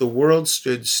just the world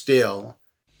stood still.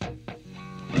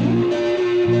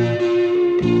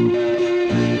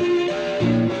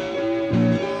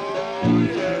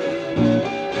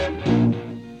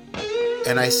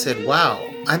 And I said, wow,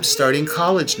 I'm starting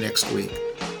college next week.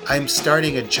 I'm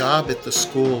starting a job at the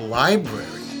school library.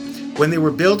 When they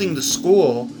were building the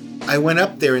school, I went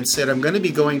up there and said, I'm going to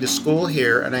be going to school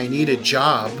here and I need a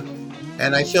job.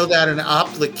 And I filled out an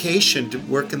application to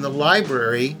work in the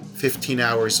library 15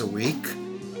 hours a week.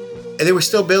 And they were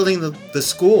still building the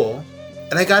school,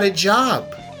 and I got a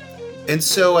job. And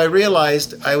so I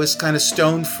realized I was kind of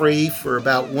stone free for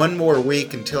about one more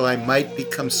week until I might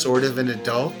become sort of an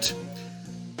adult.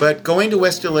 But going to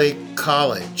West LA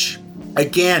College,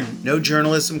 again, no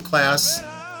journalism class,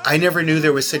 I never knew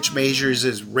there was such majors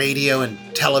as radio and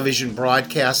television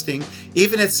broadcasting.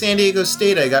 Even at San Diego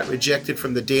State, I got rejected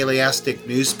from the Daily Aztec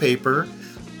newspaper,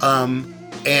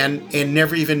 and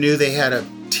never even knew they had a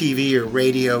TV or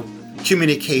radio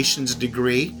communications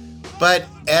degree. But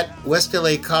at West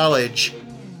LA College,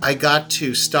 I got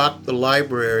to stock the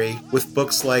library with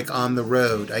books like On the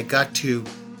Road. I got to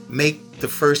make the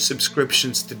first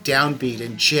subscriptions to Downbeat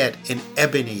and Jet and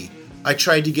Ebony. I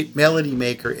tried to get Melody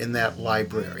Maker in that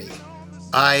library.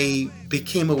 I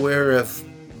became aware of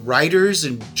writers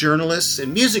and journalists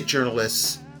and music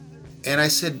journalists. And I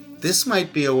said, this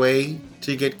might be a way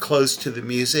to get close to the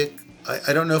music.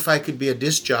 I don't know if I could be a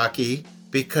disc jockey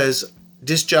because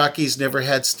disc jockeys never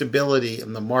had stability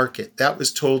in the market. That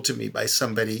was told to me by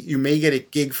somebody. You may get a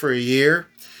gig for a year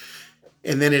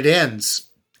and then it ends.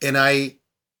 And I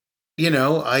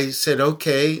said,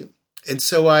 okay. And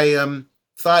so I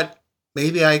thought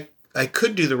maybe I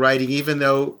could do the writing, even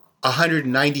though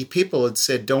 190 people had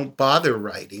said, don't bother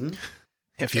writing.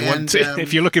 If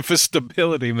you're looking for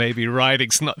stability, maybe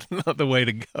writing's not the way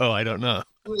to go. I don't know.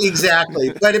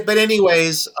 Exactly. But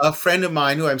anyways, a friend of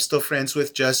mine who I'm still friends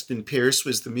with, Justin Pierce,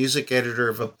 was the music editor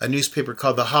of a newspaper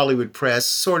called the Hollywood Press,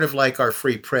 sort of like our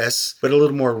Free Press, but a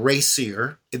little more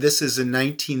racier. This is in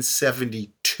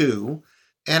 1972.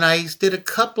 And I did a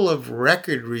couple of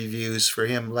record reviews for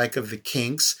him, like of the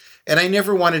Kinks. And I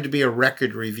never wanted to be a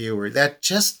record reviewer.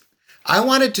 I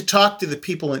wanted to talk to the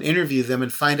people and interview them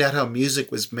and find out how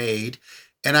music was made.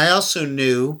 And I also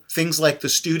knew things like the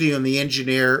studio and the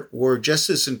engineer were just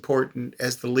as important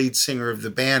as the lead singer of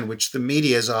the band, which the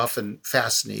media is often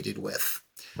fascinated with.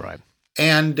 Right.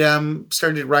 And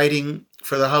started writing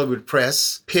for the Hollywood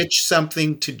Press, pitched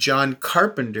something to John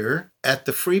Carpenter at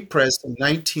the Free Press in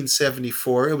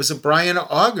 1974. It was a Brian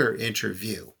Auger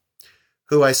interview,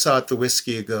 who I saw at the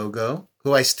Whiskey A Go-Go,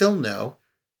 who I still know,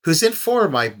 who's in 4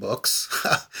 of my books.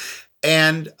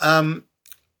 And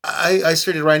I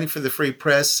started writing for the Free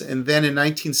Press. And then in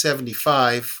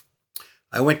 1975,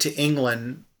 I went to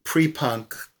England,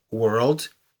 pre-punk world,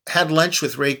 had lunch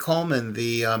with Ray Coleman,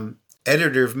 the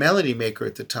editor of Melody Maker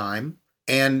at the time,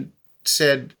 and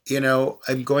said,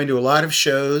 I'm going to a lot of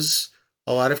shows,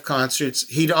 a lot of concerts.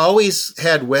 He'd always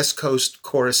had West Coast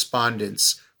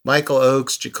correspondents. Michael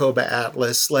Oakes, Jacoba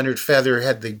Atlas, Leonard Feather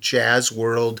had the jazz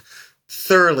world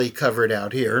thoroughly covered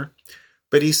out here.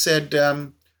 But he said,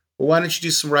 well, why don't you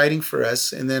do some writing for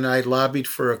us? And then I lobbied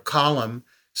for a column.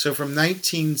 So from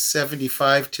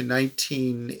 1975 to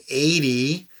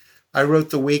 1980, I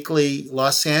wrote the weekly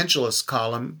Los Angeles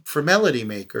column for Melody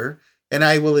Maker. And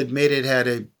I will admit it had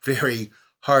a very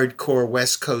hardcore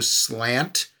West Coast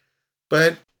slant.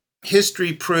 But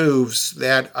history proves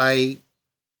that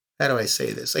how do I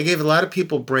say this? I gave a lot of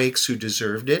people breaks who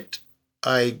deserved it.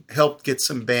 I helped get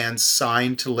some bands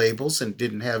signed to labels and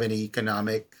didn't have any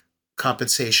economic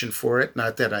compensation for it,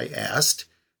 not that I asked.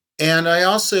 And I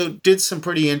also did some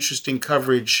pretty interesting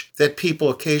coverage that people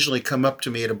occasionally come up to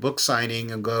me at a book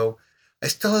signing and go, I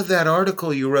still have that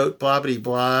article you wrote, blah, blah,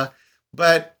 blah.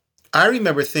 But I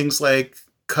remember things like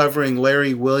covering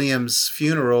Larry Williams'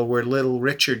 funeral where Little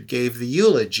Richard gave the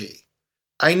eulogy.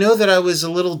 I know that I was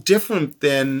a little different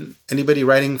than anybody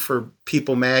writing for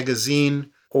People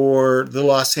magazine or the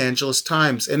Los Angeles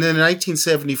Times. And then in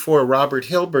 1974, Robert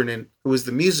Hilburn, who was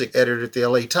the music editor at the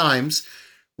LA Times,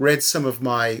 read some of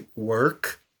my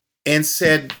work and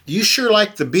said, you sure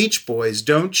like the Beach Boys,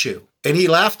 don't you? And he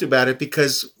laughed about it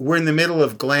because we're in the middle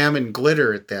of glam and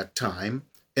glitter at that time.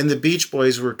 And the Beach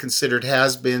Boys were considered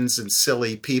has-beens and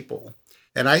silly people.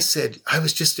 And I said, I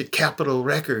was just at Capitol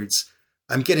Records.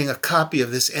 I'm getting a copy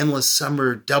of this Endless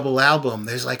Summer double album.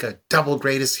 There's like a double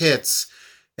greatest hits.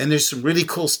 And there's some really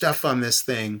cool stuff on this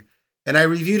thing. And I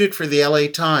reviewed it for the LA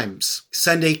Times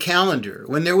Sunday calendar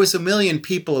when there was 1 million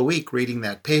people a week reading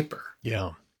that paper.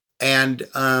 Yeah. And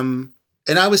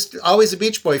I was always a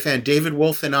Beach Boy fan. David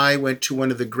Wolf and I went to one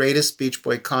of the greatest Beach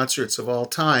Boy concerts of all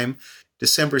time,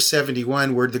 December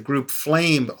 71, where the group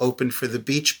Flame opened for the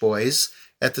Beach Boys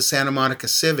at the Santa Monica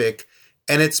Civic.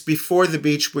 And it's before the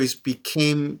Beach Boys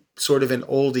became sort of an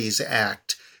oldies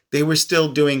act. They were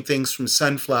still doing things from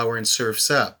Sunflower and Surf's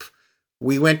Up.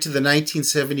 We went to the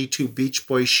 1972 Beach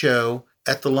Boy show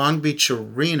at the Long Beach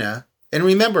Arena. And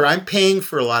remember, I'm paying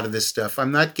for a lot of this stuff.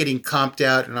 I'm not getting comped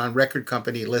out and on record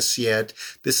company lists yet.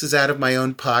 This is out of my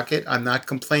own pocket. I'm not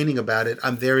complaining about it.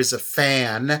 I'm there as a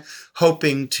fan,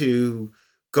 hoping to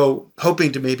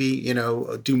maybe,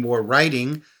 do more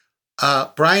writing.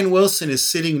 Brian Wilson is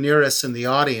sitting near us in the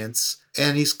audience,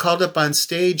 and he's called up on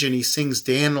stage and he sings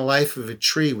Day in the Life of a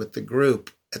Tree with the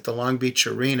group at the Long Beach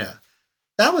Arena.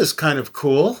 That was kind of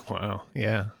cool. Wow,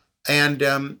 yeah. And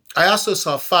I also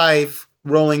saw 5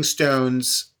 Rolling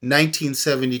Stones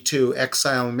 1972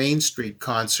 Exile Main Street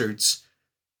concerts,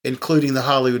 including the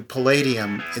Hollywood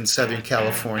Palladium in Southern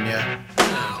California.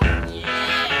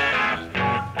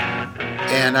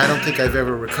 And I don't think I've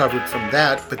ever recovered from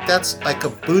that, but that's like a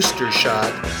booster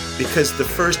shot, because the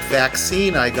first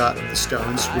vaccine I got of the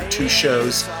Stones were 2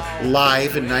 shows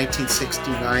live in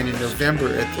 1969 in November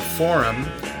at the Forum,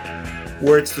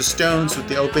 where it's the Stones with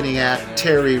the opening act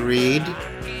Terry Reid,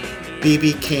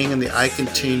 B.B. King, and the Ike and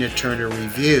Tina Turner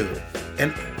Review.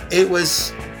 And it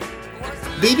was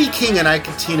B.B. King and Ike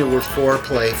and Tina were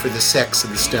foreplay for the sex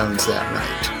of the Stones that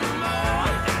night.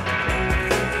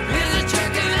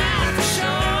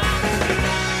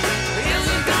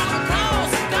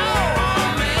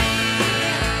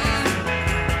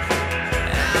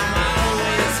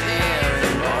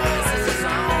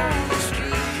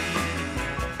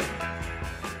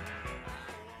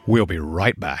 We'll be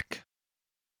right back.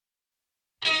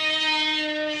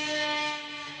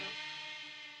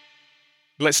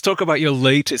 Let's talk about your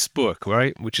latest book,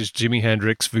 right? Which is Jimi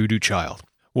Hendrix, Voodoo Child.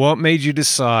 What made you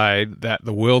decide that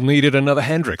the world needed another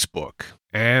Hendrix book?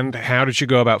 And how did you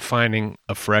go about finding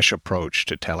a fresh approach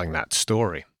to telling that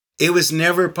story? It was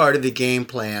never part of the game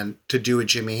plan to do a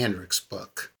Jimi Hendrix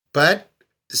book. But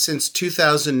since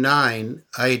 2009,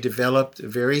 I developed a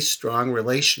very strong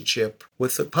relationship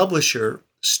with the publisher,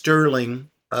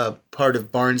 Sterling, part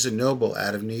of Barnes & Noble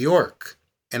out of New York.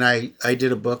 And I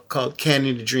did a book called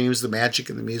Canyon of Dreams, The Magic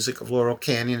and the Music of Laurel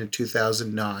Canyon in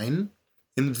 2009.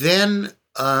 And then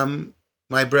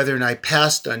my brother and I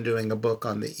passed on doing a book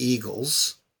on the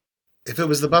Eagles. If it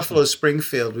was the Buffalo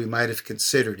Springfield, we might have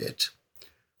considered it.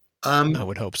 I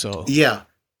would hope so. Yeah.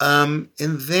 And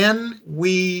then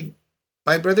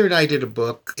my brother and I did a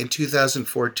book in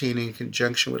 2014 in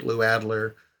conjunction with Lou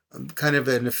Adler, kind of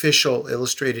an official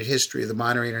illustrated history of the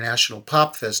Monterey International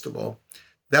Pop Festival.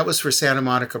 That was for Santa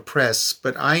Monica Press,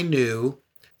 but I knew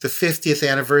the 50th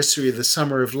anniversary of the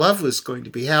Summer of Love was going to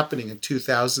be happening in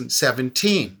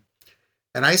 2017.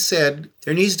 And I said,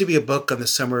 there needs to be a book on the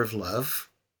Summer of Love.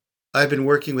 I've been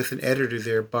working with an editor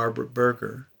there, Barbara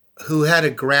Berger, who had a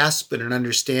grasp and an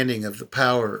understanding of the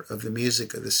power of the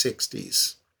music of the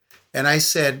 60s. And I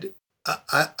said,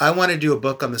 I want to do a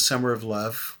book on the Summer of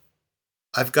Love.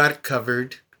 I've got it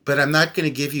covered, but I'm not going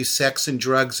to give you sex and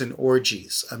drugs and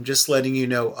orgies. I'm just letting you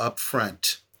know up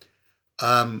front.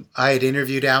 I had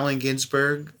interviewed Allen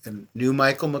Ginsberg and knew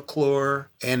Michael McClure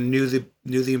and knew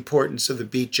the importance of the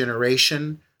Beat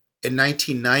Generation. In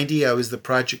 1990, I was the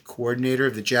project coordinator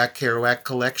of the Jack Kerouac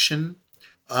collection.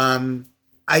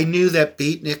 I knew that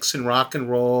beatniks and rock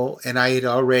and roll, and I had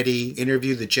already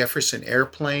interviewed the Jefferson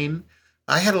Airplane.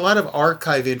 I had a lot of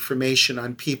archive information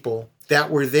on people that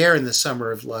were there in the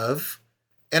Summer of Love.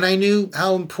 And I knew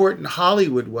how important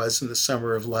Hollywood was in the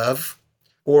Summer of Love,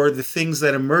 or the things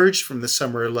that emerged from the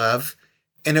Summer of Love.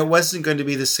 And it wasn't going to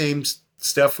be the same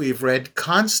stuff we've read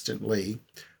constantly.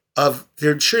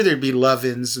 Sure, there'd be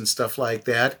love-ins and stuff like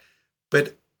that,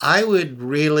 but I would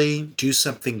really do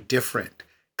something different.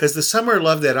 Because the Summer of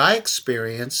Love that I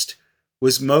experienced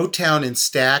was Motown and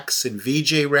Stax and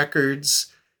VJ Records,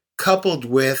 coupled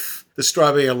with the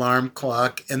Strawberry Alarm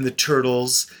Clock and the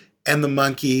Turtles and the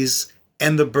Monkees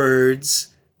and the Byrds.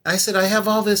 I said, I have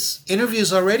all this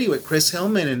interviews already with Chris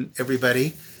Hillman and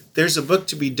everybody. There's a book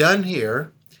to be done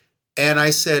here. And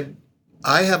I said,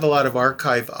 I have a lot of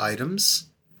archive items.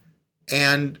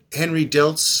 And Henry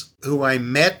Diltz, who I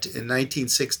met in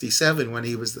 1967 when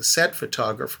he was the set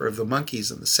photographer of the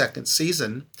Monkees in the second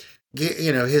season,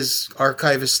 his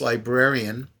archivist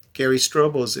librarian, Gary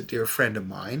Strobel, is a dear friend of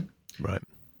mine. Right.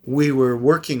 We were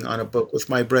working on a book with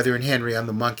my brother and Henry on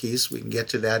the Monkees. We can get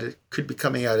to that. It could be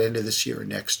coming out end of this year or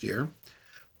next year.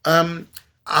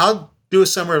 I'll do a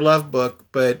Summer of Love book,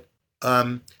 but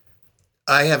I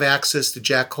have access to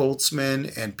Jack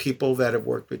Holtzman and people that have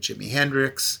worked with Jimi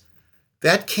Hendrix.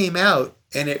 That came out,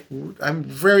 and I'm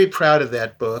very proud of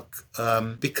that book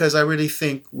because I really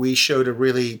think we showed a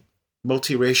really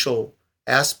multiracial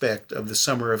aspect of the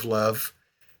Summer of Love.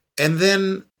 And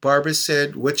then Barbara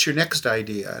said, what's your next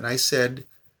idea? And I said,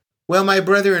 well, my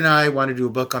brother and I want to do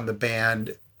a book on the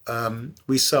band.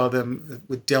 We saw them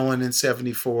with Dylan in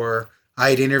 74.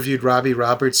 I had interviewed Robbie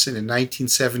Robertson in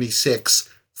 1976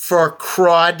 for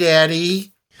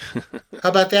Crawdaddy. How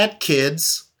about that,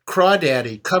 kids?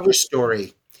 Crawdaddy, cover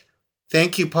story.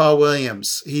 Thank you, Paul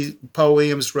Williams. Paul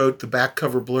Williams wrote the back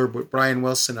cover blurb with Brian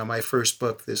Wilson on my first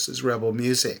book, This is Rebel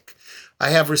Music. I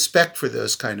have respect for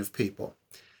those kind of people.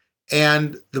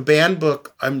 And the band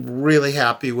book, I'm really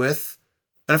happy with.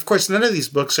 And of course, none of these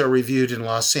books are reviewed in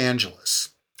Los Angeles.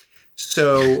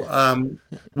 So,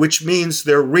 which means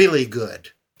they're really good.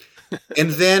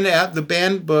 And then at the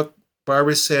band book,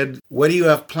 Barbara said, "What do you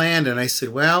have planned?" And I said,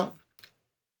 "Well,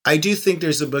 I do think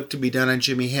there's a book to be done on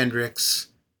Jimi Hendrix.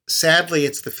 Sadly,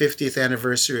 it's the 50th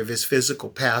anniversary of his physical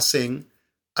passing.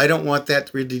 I don't want that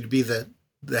really to be the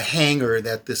hanger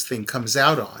that this thing comes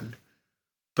out on.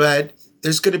 But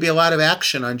there's going to be a lot of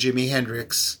action on Jimi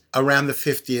Hendrix around the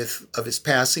 50th of his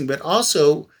passing. But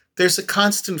also, there's a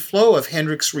constant flow of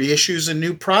Hendrix reissues and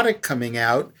new product coming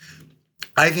out.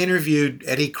 I've interviewed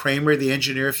Eddie Kramer, the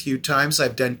engineer, a few times.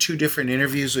 I've done 2 different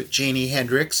interviews with Jimi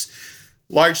Hendrix,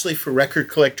 largely for Record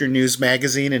Collector News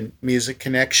Magazine and Music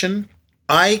Connection.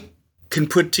 I can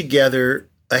put together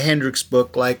a Hendrix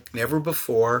book like never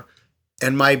before.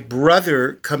 And my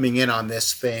brother coming in on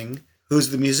this thing, who's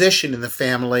the musician in the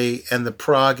family and the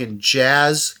prog and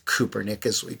jazz Kubernik,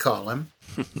 as we call him,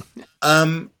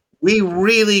 we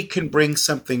really can bring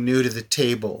something new to the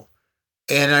table.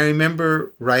 And I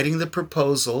remember writing the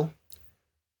proposal,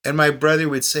 and my brother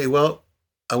would say, "Well,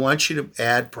 I want you to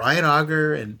add Brian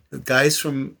Auger and the guys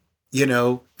from,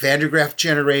 Vandergraaf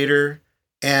Generator.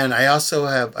 And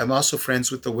I'm also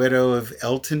friends with the widow of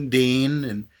Elton Dean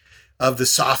and of the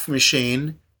Soft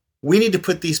Machine. We need to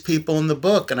put these people in the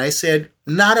book." And I said,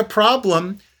 "Not a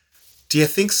problem. Do you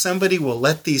think somebody will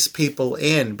let these people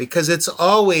in?" Because it's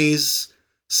always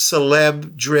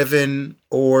celeb-driven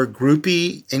or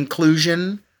groupie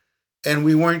inclusion, and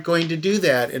we weren't going to do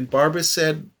that. And Barbara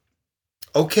said,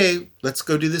 "Okay, let's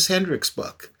go do this Hendrix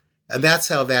book." And that's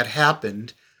how that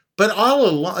happened. But all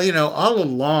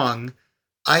along,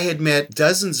 I had met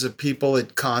dozens of people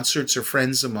at concerts or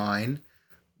friends of mine.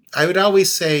 I would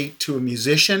always say to a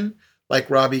musician like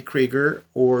Robbie Krieger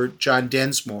or John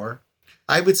Densmore,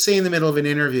 I would say in the middle of an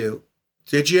interview,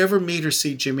 "Did you ever meet or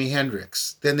see Jimi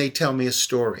Hendrix?" Then they tell me a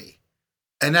story.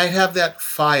 And I'd have that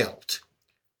filed.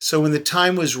 So when the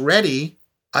time was ready,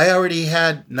 I already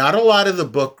had not a lot of the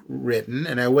book written,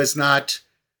 and I was not,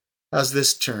 how's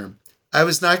this term? I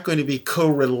was not going to be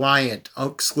co-reliant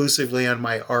exclusively on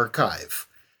my archive.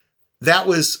 That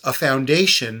was a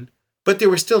foundation, but there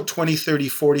were still 20, 30,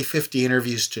 40, 50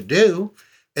 interviews to do,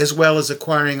 as well as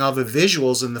acquiring all the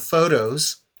visuals and the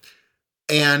photos.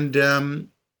 And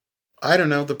I don't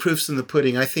know, the proof's in the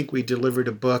pudding. I think we delivered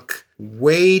a book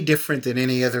way different than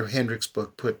any other Hendrix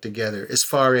book put together, as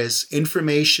far as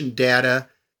information, data,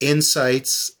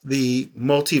 insights, the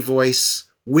multi-voice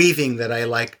weaving that I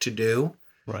like to do,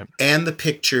 right, and the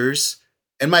pictures.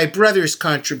 And my brother's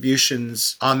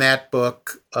contributions on that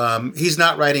book, he's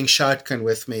not writing shotgun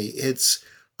with me. It's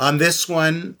on this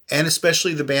one, and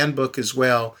especially the band book as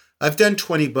well. I've done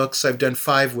 20 books. I've done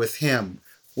 5 with him.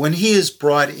 When he is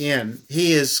brought in,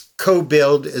 he is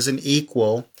co-billed as an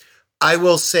equal. I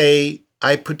will say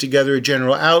I put together a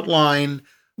general outline.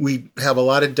 We have a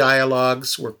lot of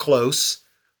dialogues. We're close.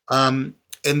 And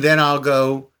then I'll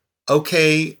go,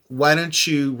 "Okay, why don't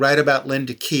you write about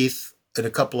Linda Keith in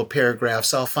a couple of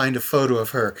paragraphs? I'll find a photo of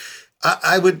her."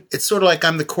 It's sort of like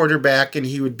I'm the quarterback and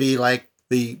he would be like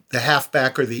the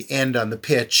halfback or the end on the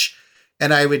pitch.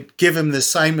 And I would give him the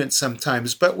assignment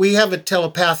sometimes. But we have a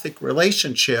telepathic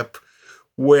relationship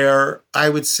where I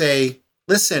would say,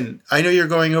 "Listen, I know you're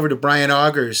going over to Brian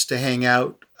Auger's to hang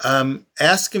out.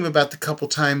 Ask him about the couple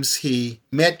times he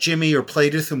met Jimmy or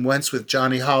played with him once with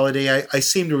Johnny Holiday. I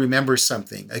seem to remember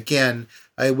something." Again,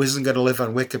 I wasn't going to live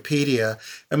on Wikipedia.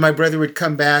 And my brother would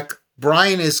come back.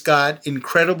 Brian has got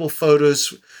incredible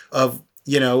photos of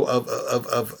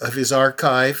his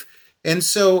archive. And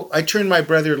so I turned my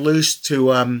brother loose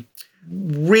to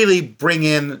really bring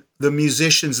in the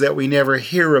musicians that we never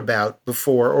hear about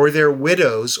before, or their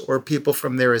widows, or people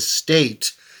from their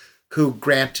estate who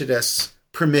granted us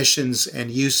permissions and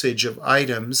usage of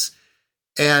items.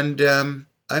 And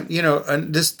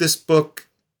this book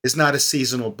is not a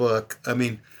seasonal book. I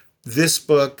mean, this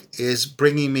book is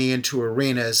bringing me into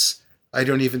arenas I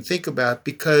don't even think about,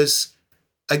 because,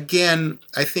 again,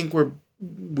 I think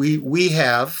we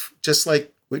have, just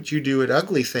like what you do at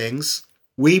Ugly Things,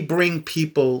 we bring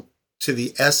people to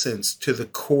the essence, to the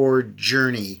core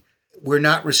journey. We're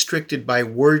not restricted by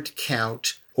word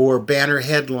count or banner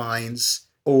headlines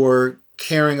or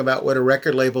caring about what a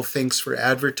record label thinks for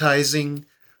advertising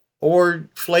or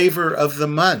flavor of the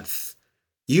month.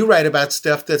 You write about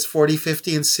stuff that's 40,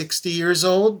 50, and 60 years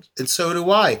old, and so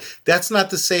do I. That's not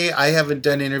to say I haven't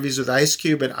done interviews with Ice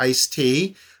Cube and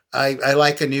Ice-T. I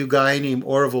like a new guy named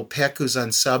Orville Peck who's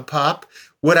on Sub Pop.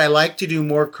 Would I like to do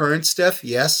more current stuff?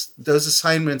 Yes. Those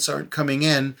assignments aren't coming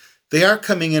in. They are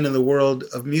coming in the world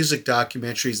of music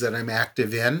documentaries that I'm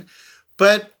active in.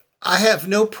 But I have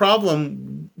no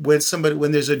problem when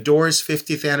there's a Doors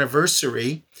 50th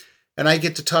anniversary and I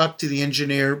get to talk to the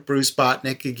engineer, Bruce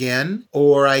Botnick, again,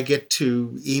 or I get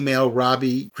to email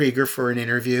Robbie Krieger for an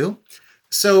interview.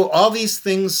 So all these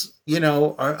things,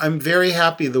 I'm very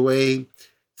happy the way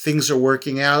things are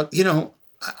working out.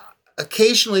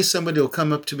 Occasionally somebody will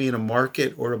come up to me in a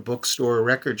market or a bookstore or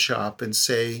record shop and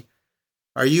say,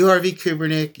 "Are you Harvey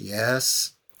Kubernik?"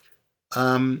 Yes.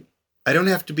 I don't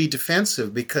have to be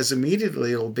defensive because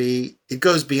immediately it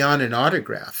goes beyond an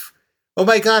autograph. "Oh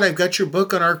my God, I've got your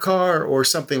book on our car," or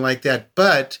something like that.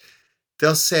 But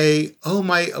they'll say, "Oh,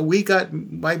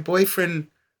 my boyfriend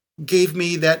gave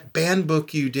me that band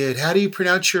book you did. How do you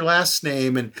pronounce your last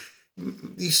name?" And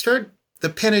you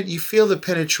feel the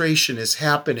penetration is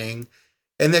happening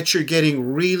and that you're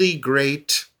getting really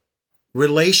great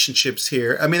relationships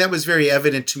here. I mean, that was very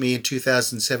evident to me in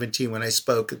 2017 when I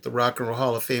spoke at the Rock and Roll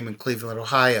Hall of Fame in Cleveland,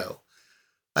 Ohio.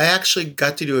 I actually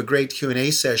got to do a great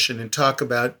Q&A session and talk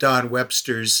about Don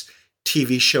Webster's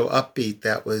TV show Upbeat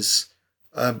that was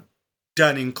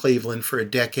done in Cleveland for a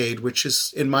decade, which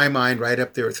is, in my mind, right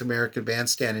up there with American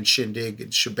Bandstand and Shindig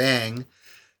and Shebang.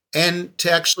 And to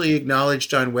actually acknowledge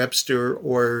Don Webster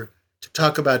or to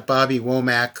talk about Bobby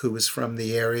Womack, who was from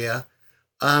the area.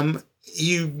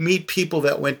 You meet people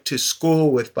that went to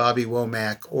school with Bobby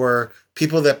Womack or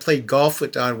people that played golf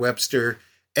with Don Webster,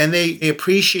 and they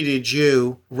appreciated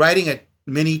you writing a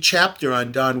mini chapter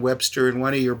on Don Webster in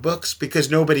one of your books because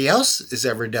nobody else has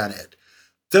ever done it.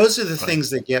 Those are the things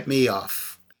that get me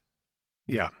off.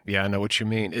 Yeah, I know what you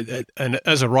mean. And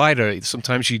as a writer,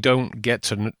 sometimes you don't get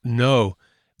to know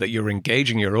that you're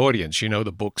engaging your audience.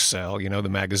 The books sell, the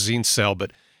magazines sell,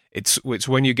 but it's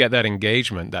when you get that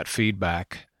engagement, that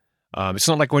feedback. It's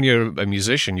not like when you're a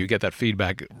musician, you get that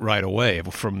feedback right away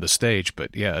from the stage.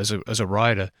 But yeah, as a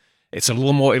writer, it's a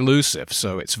little more elusive.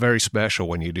 So it's very special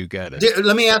when you do get it.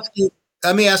 Let me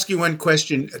ask you one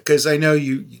question, because I know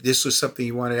this was something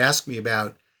you wanted to ask me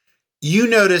about. You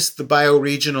noticed the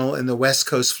bioregional and the West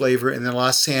Coast flavor in the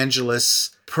Los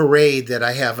Angeles parade that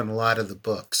I have in a lot of the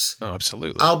books. Oh,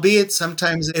 absolutely. Albeit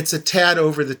sometimes it's a tad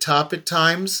over the top at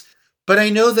times, but I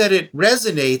know that it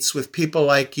resonates with people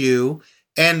like you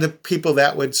and the people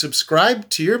that would subscribe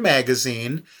to your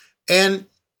magazine. And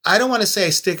I don't want to say I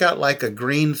stick out like a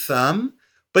green thumb,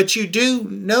 but you do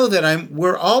know that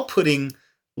we're all putting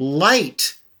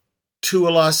light to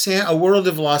a world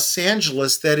of Los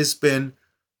Angeles that has been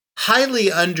highly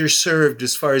underserved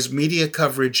as far as media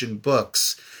coverage and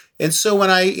books. And so when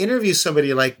I interview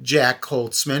somebody like Jack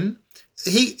Holtzman,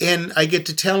 and I get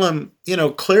to tell him,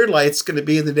 Clear Light's going to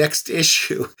be in the next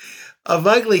issue of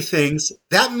Ugly Things,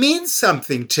 that means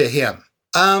something to him.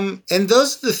 And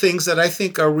those are the things that I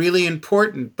think are really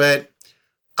important. But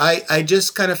I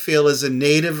just kind of feel, as a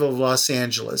native of Los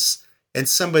Angeles and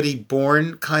somebody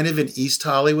born kind of in East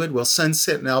Hollywood,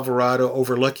 Sunset and Alvarado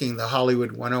overlooking the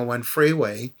Hollywood 101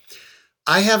 freeway,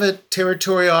 I have a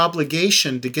territorial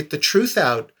obligation to get the truth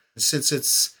out,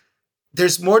 since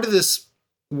there's more to this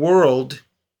world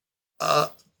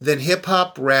than hip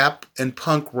hop, rap, and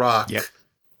punk rock. Yep.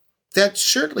 That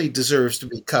certainly deserves to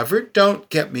be covered. Don't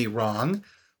get me wrong.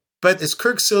 But as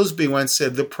Kirk Silsby once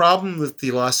said, the problem with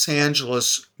the Los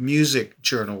Angeles music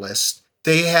journalists,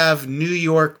 they have New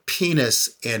York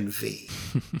penis envy.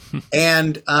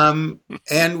 and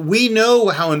we know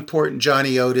how important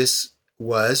Johnny Otis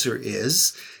was or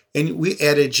is, and we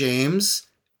Etta James.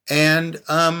 And,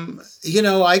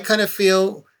 I kind of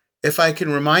feel if I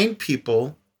can remind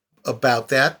people about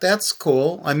that, that's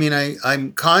cool. I mean,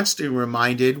 I'm constantly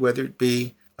reminded, whether it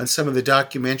be on some of the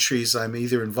documentaries I'm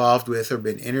either involved with or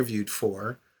been interviewed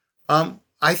for.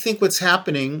 I think what's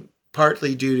happening,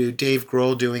 partly due to Dave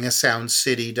Grohl doing a Sound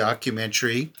City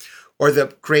documentary, or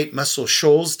the great Muscle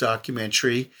Shoals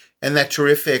documentary, and that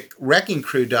terrific Wrecking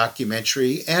Crew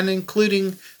documentary, and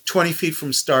including 20 Feet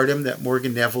from Stardom that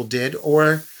Morgan Neville did,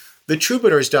 or the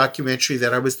Troubadours documentary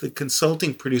that I was the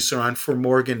consulting producer on for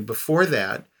Morgan before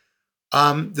that.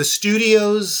 The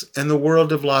studios and the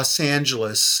world of Los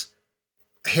Angeles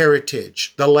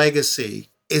heritage, the legacy,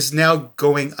 is now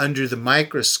going under the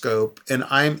microscope, and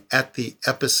I'm at the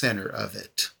epicenter of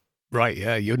it. Right,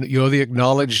 yeah, you're the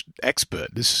acknowledged expert.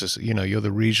 This is, you're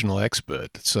the regional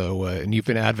expert. So, and you've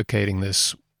been advocating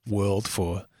this world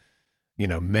for,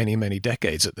 many, many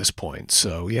decades at this point.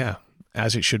 So, yeah,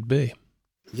 as it should be.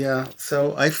 Yeah,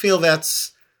 so I feel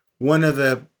that's one of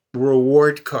the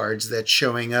reward cards that's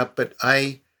showing up. But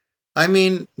I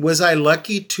mean, was I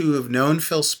lucky to have known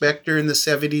Phil Spector in the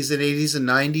 70s and 80s and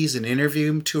 90s and interview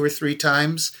him 2 or 3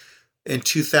 times? In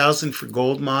 2000 for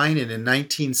Goldmine and in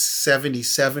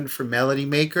 1977 for Melody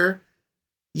Maker?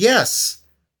 Yes.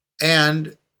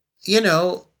 And,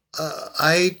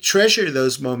 I treasure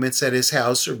those moments at his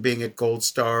house, or being at Gold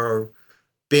Star, or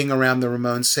being around the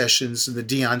Ramones sessions and the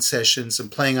Dion sessions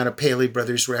and playing on a Paley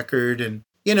Brothers record. And,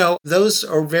 those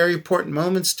are very important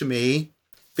moments to me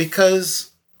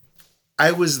because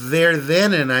I was there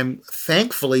then, and I'm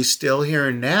thankfully still here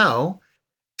and now.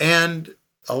 And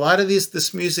a lot of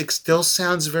this music still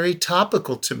sounds very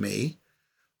topical to me.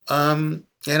 And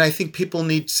I think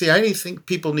I think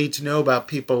people need to know about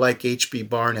people like H.B.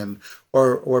 Barnum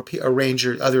or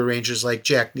other arrangers like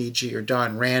Jack Niji or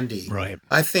Don Randy. Right.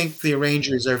 I think the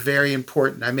arrangers are very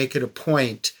important. I make it a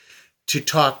point to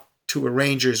talk to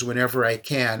arrangers whenever I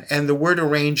can. And the word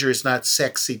arranger is not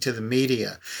sexy to the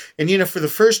media. And, for the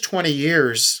first 20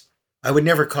 years, I would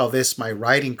never call this my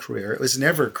writing career. It was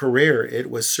never a career.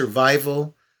 It was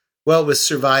survival. Well, it was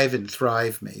survive and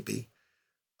thrive, maybe.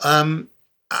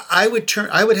 I would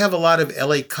have a lot of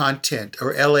LA content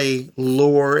or LA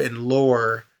lore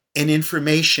and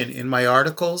information in my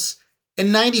articles.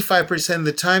 And 95% of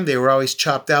the time, they were always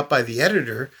chopped out by the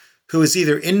editor, who was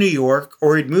either in New York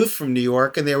or had moved from New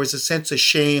York. And there was a sense of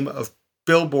shame of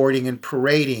billboarding and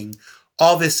parading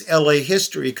all this LA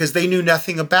history because they knew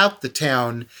nothing about the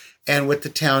town and what the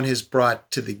town has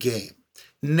brought to the game.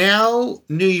 Now,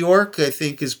 New York, I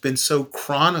think, has been so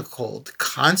chronicled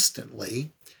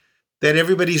constantly that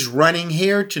everybody's running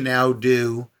here to now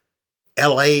do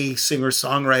LA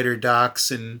singer-songwriter docs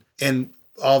and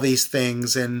all these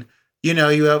things. And, you're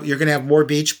going to have more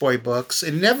Beach Boy books.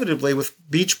 Inevitably, with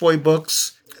Beach Boy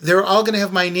books, they're all going to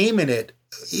have my name in it.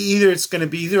 Either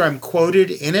I'm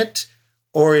quoted in it,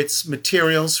 or it's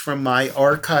materials from my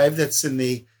archive that's in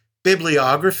the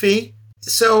bibliography.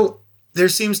 So there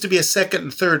seems to be a second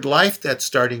and third life that's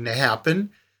starting to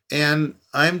happen. And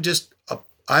I am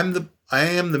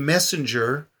the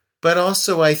messenger, but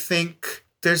also I think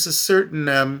there's a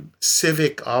certain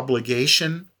civic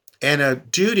obligation and a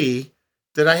duty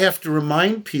that I have to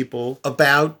remind people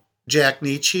about Jack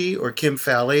Nietzsche or Kim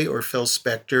Fowley or Phil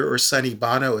Spector or Sonny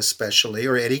Bono especially,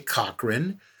 or Eddie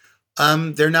Cochran.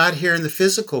 They're not here in the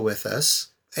physical with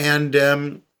us.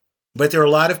 And but there are a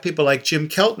lot of people like Jim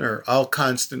Keltner I'll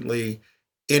constantly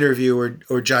interview,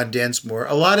 or John Densmore.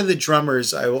 A lot of the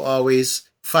drummers, I will always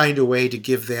find a way to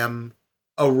give them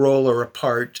a role or a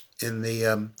part in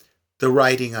the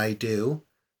writing I do.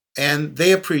 And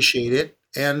they appreciate it.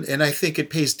 And I think it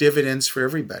pays dividends for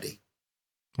everybody.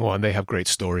 Well, and they have great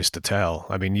stories to tell.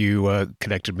 I mean, you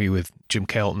connected me with Jim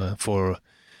Keltner for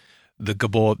the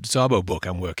Gabor Szabo book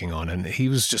I'm working on, and he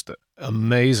was just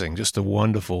amazing, just a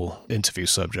wonderful interview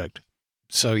subject.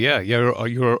 So yeah,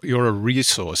 you're a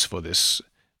resource for this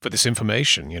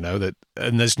information, that,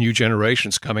 and there's new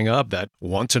generations coming up that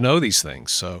want to know these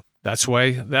things. So that's why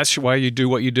you do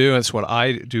what you do. And that's what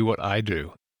I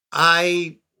do.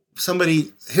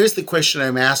 Here's the question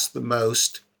I'm asked the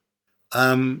most.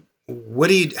 How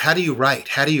do you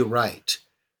write?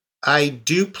 I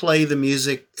do play the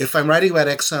music. If I'm writing about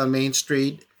Exile on Main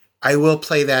Street, I will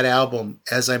play that album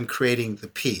as I'm creating the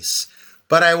piece.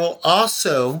 But I will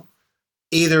also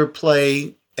either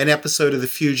play an episode of The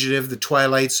Fugitive, The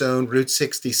Twilight Zone, Route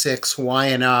 66,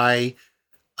 Hawaiian Eye,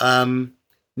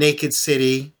 Naked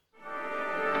City.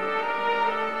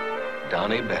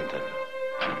 Donnie Benton,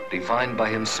 defined by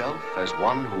himself as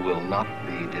one who will not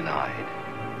be denied,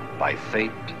 by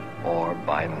fate or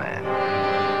by man.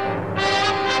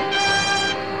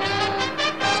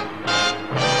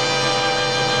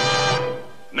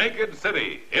 Naked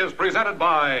City is presented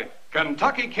by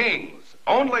Kentucky Kings,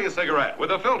 only a cigarette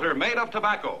with a filter made of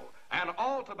tobacco, and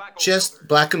all tobacco. Just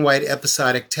black and white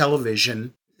episodic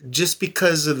television, just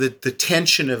because of the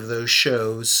tension of those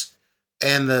shows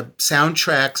and the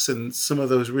soundtracks and some of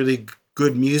those really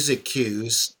good music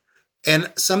cues.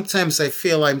 And sometimes I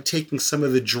feel I'm taking some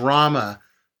of the drama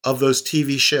of those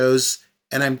TV shows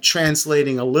and I'm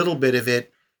translating a little bit of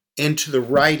it into the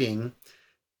writing.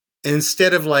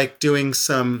 Instead of like doing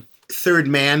some third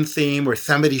man theme where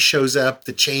somebody shows up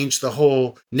to change the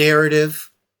whole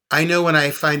narrative, I know when I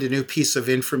find a new piece of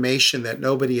information that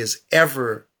nobody has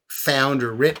ever found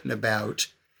or written about,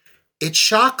 it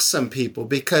shocks some people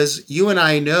because you and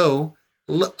I know,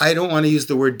 I don't want to use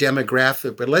the word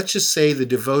demographic, but let's just say the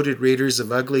devoted readers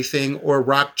of Ugly Thing or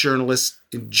rock journalists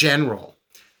in general.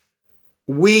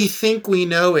 We think we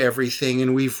know everything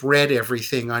and we've read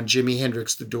everything on Jimi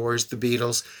Hendrix, The Doors, The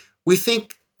Beatles. We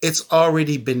think it's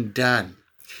already been done.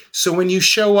 So when you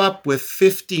show up with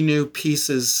 50 new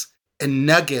pieces and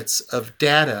nuggets of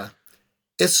data,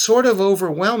 it's sort of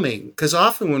overwhelming because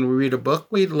often when we read a book,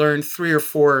 we learn 3 or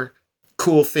 4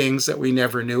 cool things that we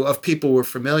never knew of people we're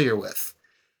familiar with.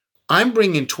 I'm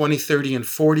bringing 20, 30, and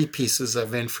 40 pieces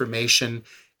of information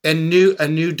and a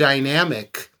new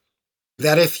dynamic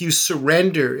that if you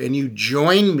surrender and you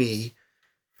join me,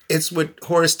 it's what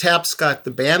Horace Tapscott,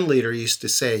 the band leader, used to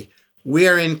say, we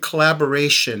are in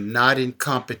collaboration, not in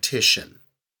competition.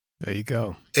 There you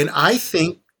go. And I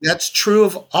think that's true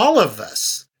of all of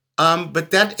us.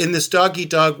 But that in this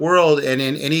dog-eat-dog world and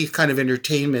in any kind of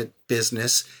entertainment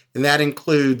business, and that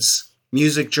includes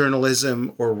music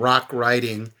journalism or rock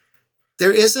writing,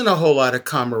 there isn't a whole lot of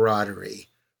camaraderie.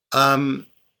 I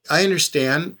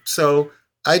understand. So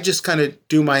I just kind of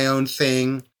do my own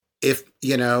thing. If,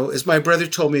 as my brother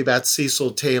told me about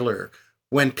Cecil Taylor,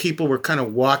 when people were kind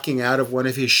of walking out of one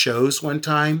of his shows one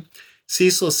time,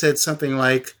 Cecil said something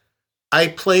like, I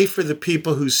play for the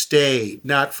people who stay,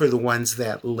 not for the ones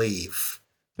that leave.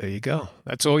 There you go.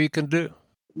 That's all you can do.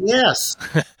 Yes.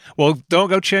 Well, don't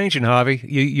go changing,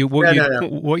 Harvey.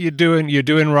 What you're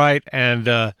doing right,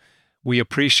 and we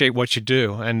appreciate what you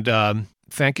do. And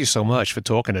thank you so much for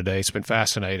talking today. It's been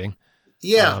fascinating.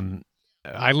 Yeah.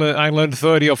 I learned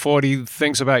 30 or 40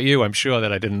 things about you, I'm sure,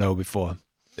 that I didn't know before.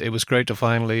 It was great to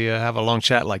finally have a long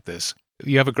chat like this.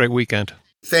 You have a great weekend.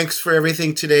 Thanks for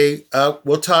everything today.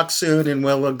 We'll talk soon, and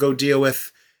we'll go deal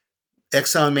with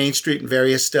Exile on Main Street and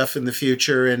various stuff in the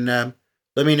future. And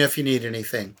let me know if you need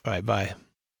anything. All right, bye.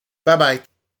 Bye-bye.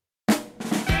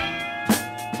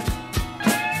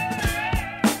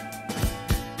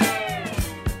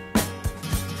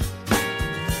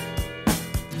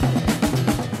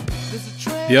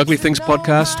 The Ugly Things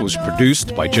podcast was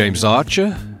produced by James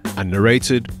Archer and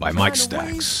narrated by Mike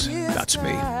Stacks. That's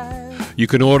me. You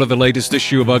can order the latest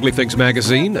issue of Ugly Things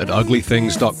magazine at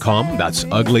uglythings.com. That's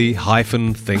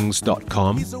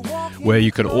ugly-things.com, where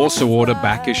you can also order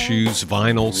back issues,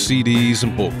 vinyl, CDs,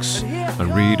 and books,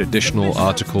 and read additional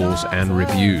articles and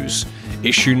reviews.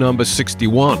 Issue number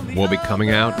 61 will be coming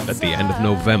out at the end of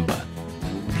November.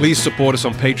 Please support us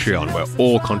on Patreon, where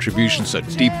all contributions are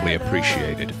deeply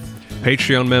appreciated.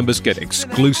 Patreon members get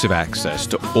exclusive access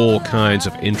to all kinds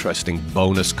of interesting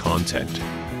bonus content.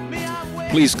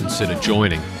 Please consider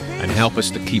joining and help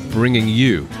us to keep bringing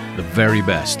you the very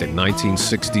best in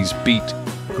 1960s beat,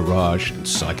 garage, and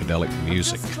psychedelic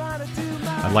music.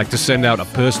 I'd like to send out a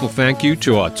personal thank you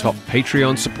to our top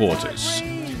Patreon supporters,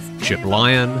 Chip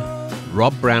Lyon,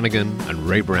 Rob Brannigan, and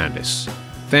Ray Brandis.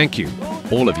 Thank you,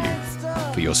 all of you,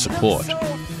 for your support.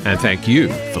 And thank you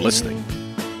for listening.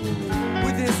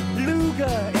 With his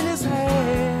beluga in his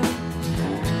hand,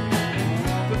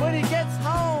 but when he gets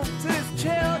home to his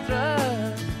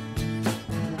children,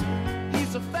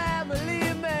 he's a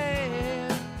family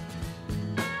man.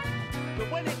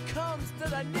 But when it comes to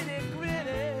the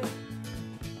nitty-gritty,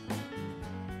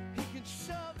 he can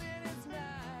shove in his knife.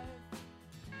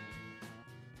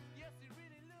 Yes, he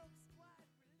really looks quite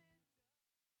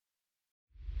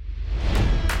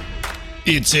religious.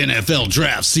 It's NFL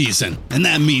draft season, and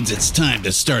that means it's time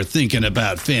to start thinking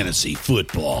about fantasy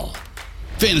football.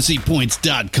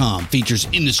 FantasyPoints.com features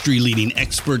industry-leading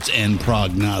experts and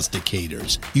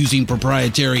prognosticators using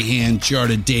proprietary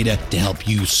hand-charted data to help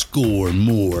you score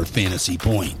more fantasy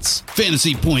points.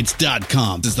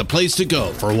 FantasyPoints.com is the place to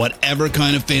go for whatever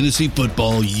kind of fantasy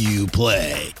football you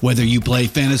play. Whether you play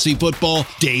fantasy football,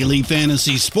 daily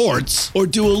fantasy sports, or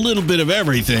do a little bit of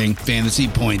everything, Fantasy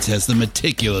Points has the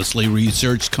meticulously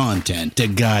researched content to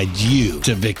guide you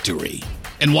to victory.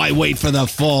 And why wait for the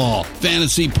fall?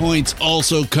 Fantasy Points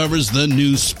also covers the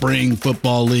new spring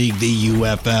football league, the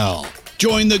UFL.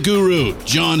 Join the guru,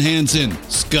 John Hansen,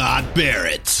 Scott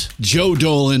Barrett, Joe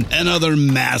Dolan, and other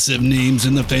massive names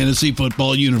in the fantasy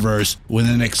football universe with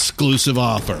an exclusive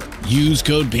offer. Use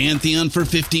code Pantheon for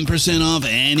 15% off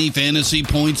any Fantasy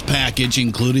Points package,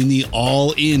 including the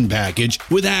all-in package,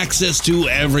 with access to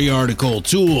every article,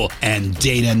 tool, and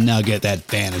data nugget that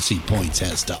Fantasy Points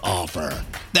has to offer.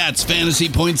 That's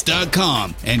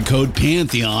FantasyPoints.com and code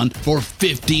Pantheon for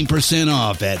 15%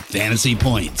 off at Fantasy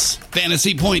Points.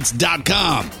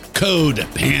 FantasyPoints.com, code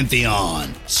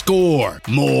Pantheon. Score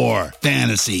more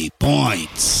fantasy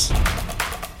points.